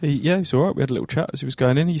spirits? Yeah, he was all right. We had a little chat as he was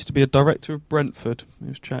going in. He used to be a director of Brentford. He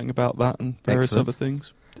was chatting about that and various Excellent. other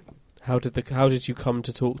things. How did you come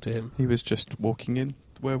to talk to him? He was just walking in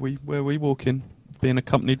where we walk in, being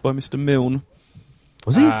accompanied by Mr. Milne.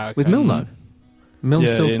 Was he Okay. with Milne though? Milne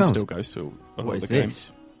Yeah, still Ian comes? still goes to a lot What of is the games.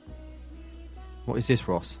 this? What is this,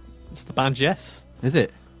 Ross? It's the band Yes. Is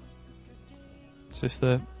it? Is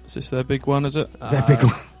this their big one? Is it? Their big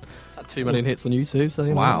one. It's had 2 million hits on YouTube, so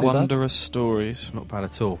you Wow. might do that. Wondrous stories. Not bad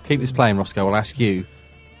at all. Keep this playing, Roscoe. I'll ask you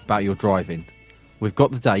about your driving. We've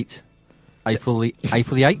got the date, April the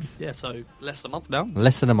 8th. Yeah, so less than a month now.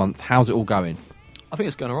 Less than a month. How's it all going? I think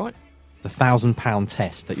it's going all right. The £1,000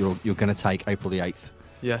 test that you're going to take April the 8th.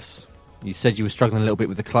 Yes. You said you were struggling a little bit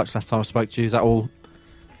with the clutch last time I spoke to you. Is that all?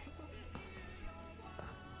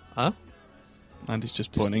 Huh? And he's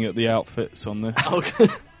just pointing at the outfits on the. Okay.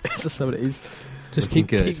 It's the 70s. Just Looking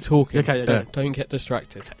keep good. talking. Okay, yeah. Don't get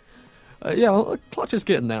distracted. Yeah, clutch is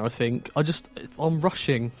getting there, I think. I'm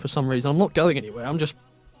rushing for some reason. I'm not going anywhere. I'm just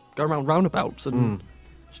going around roundabouts and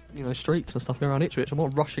streets and stuff, going around Ipswich. I'm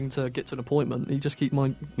not rushing to get to an appointment. You just keep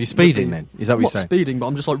my... You're speeding then? Is that what I'm you're not saying? speeding, but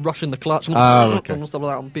I'm just like rushing the clutch. I'm okay. and stuff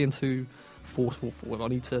like that. I'm being too forceful for it. I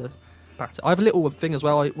need to back it. I have a little thing as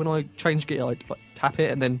well. When I change gear, I like tap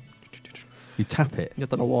it and then... You tap it? I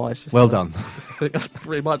don't know why. It's just Well done. It's the thing. That's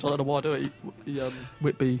pretty much. I don't know why I do it.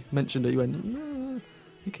 Whitby mentioned it. He went, "No,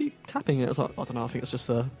 you keep tapping it." I was like, I don't know. I think it's just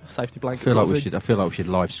a safety I blanket. feel sort like of we thing. should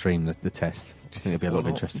live stream the test. Do you think there'll be a lot of Why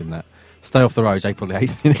not? interest in that? Stay off the roads, April the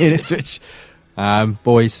 8th in Ipswich.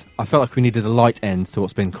 Boys, I felt like we needed a light end to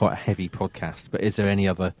what's been quite a heavy podcast, but is there any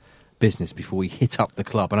other business before we hit up the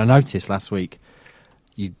club? And I noticed last week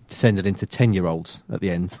you descended into 10-year-olds at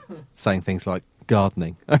the end, saying things like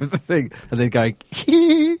gardening over the thing, and then going,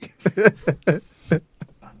 it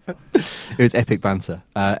was epic banter.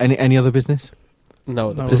 Any other business?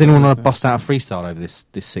 No. No. Does anyone want to bust out a freestyle over this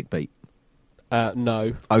sick beat?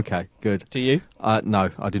 No. Okay, good. Do you? No,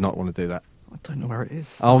 I do not want to do that. I don't know where it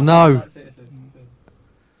is. Oh no.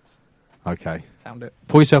 Okay. Found it.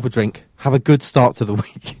 Pour yourself a drink. Have a good start to the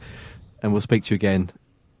week. And we'll speak to you again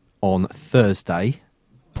on Thursday.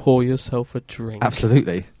 Pour yourself a drink.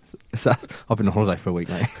 Absolutely. I've been on holiday for a week,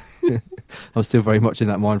 mate. I'm still very much in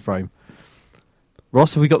that mind frame.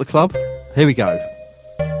 Ross, have we got the club? Here we go.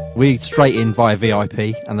 We straight in via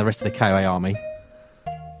VIP and the rest of the KOA army.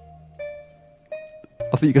 I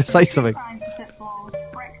thought you were going to say something.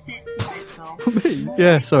 Me?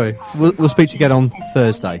 Yeah, sorry. We'll speak to you again on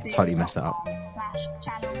Thursday. Totally messed that up.